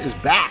podcast, is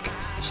back.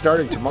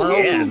 Starting tomorrow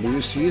for the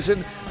new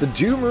season. The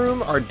Doom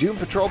Room, our Doom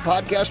Patrol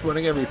podcast,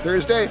 running every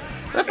Thursday.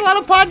 That's a lot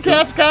of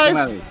podcasts, guys.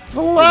 It's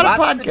a lot of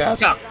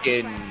podcasts.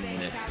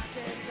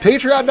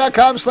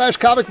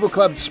 Patreon.com/Comic Book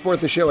Club to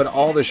support the show and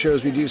all the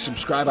shows we do.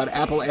 Subscribe on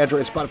Apple,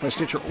 Android, Spotify,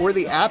 Stitcher, or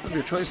the app of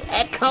your choice.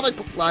 At Comic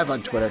Book Live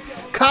on Twitter.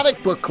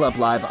 Comic Book Club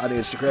Live on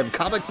Instagram.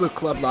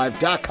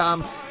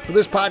 ComicBookClubLive.com for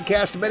this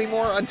podcast and many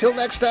more. Until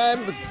next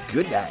time,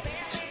 good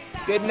night.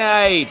 Good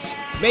night.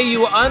 May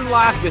you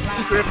unlock the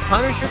secret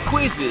Punisher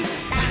quizzes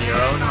in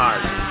your own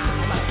heart.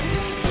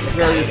 Take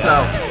care of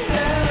yourself.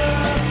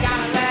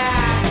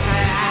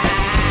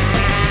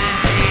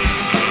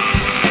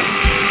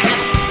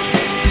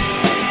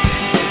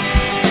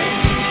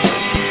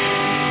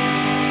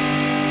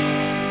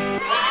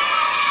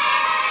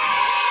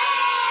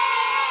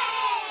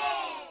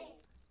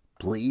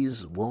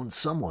 Please, won't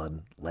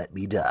someone let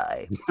me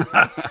die?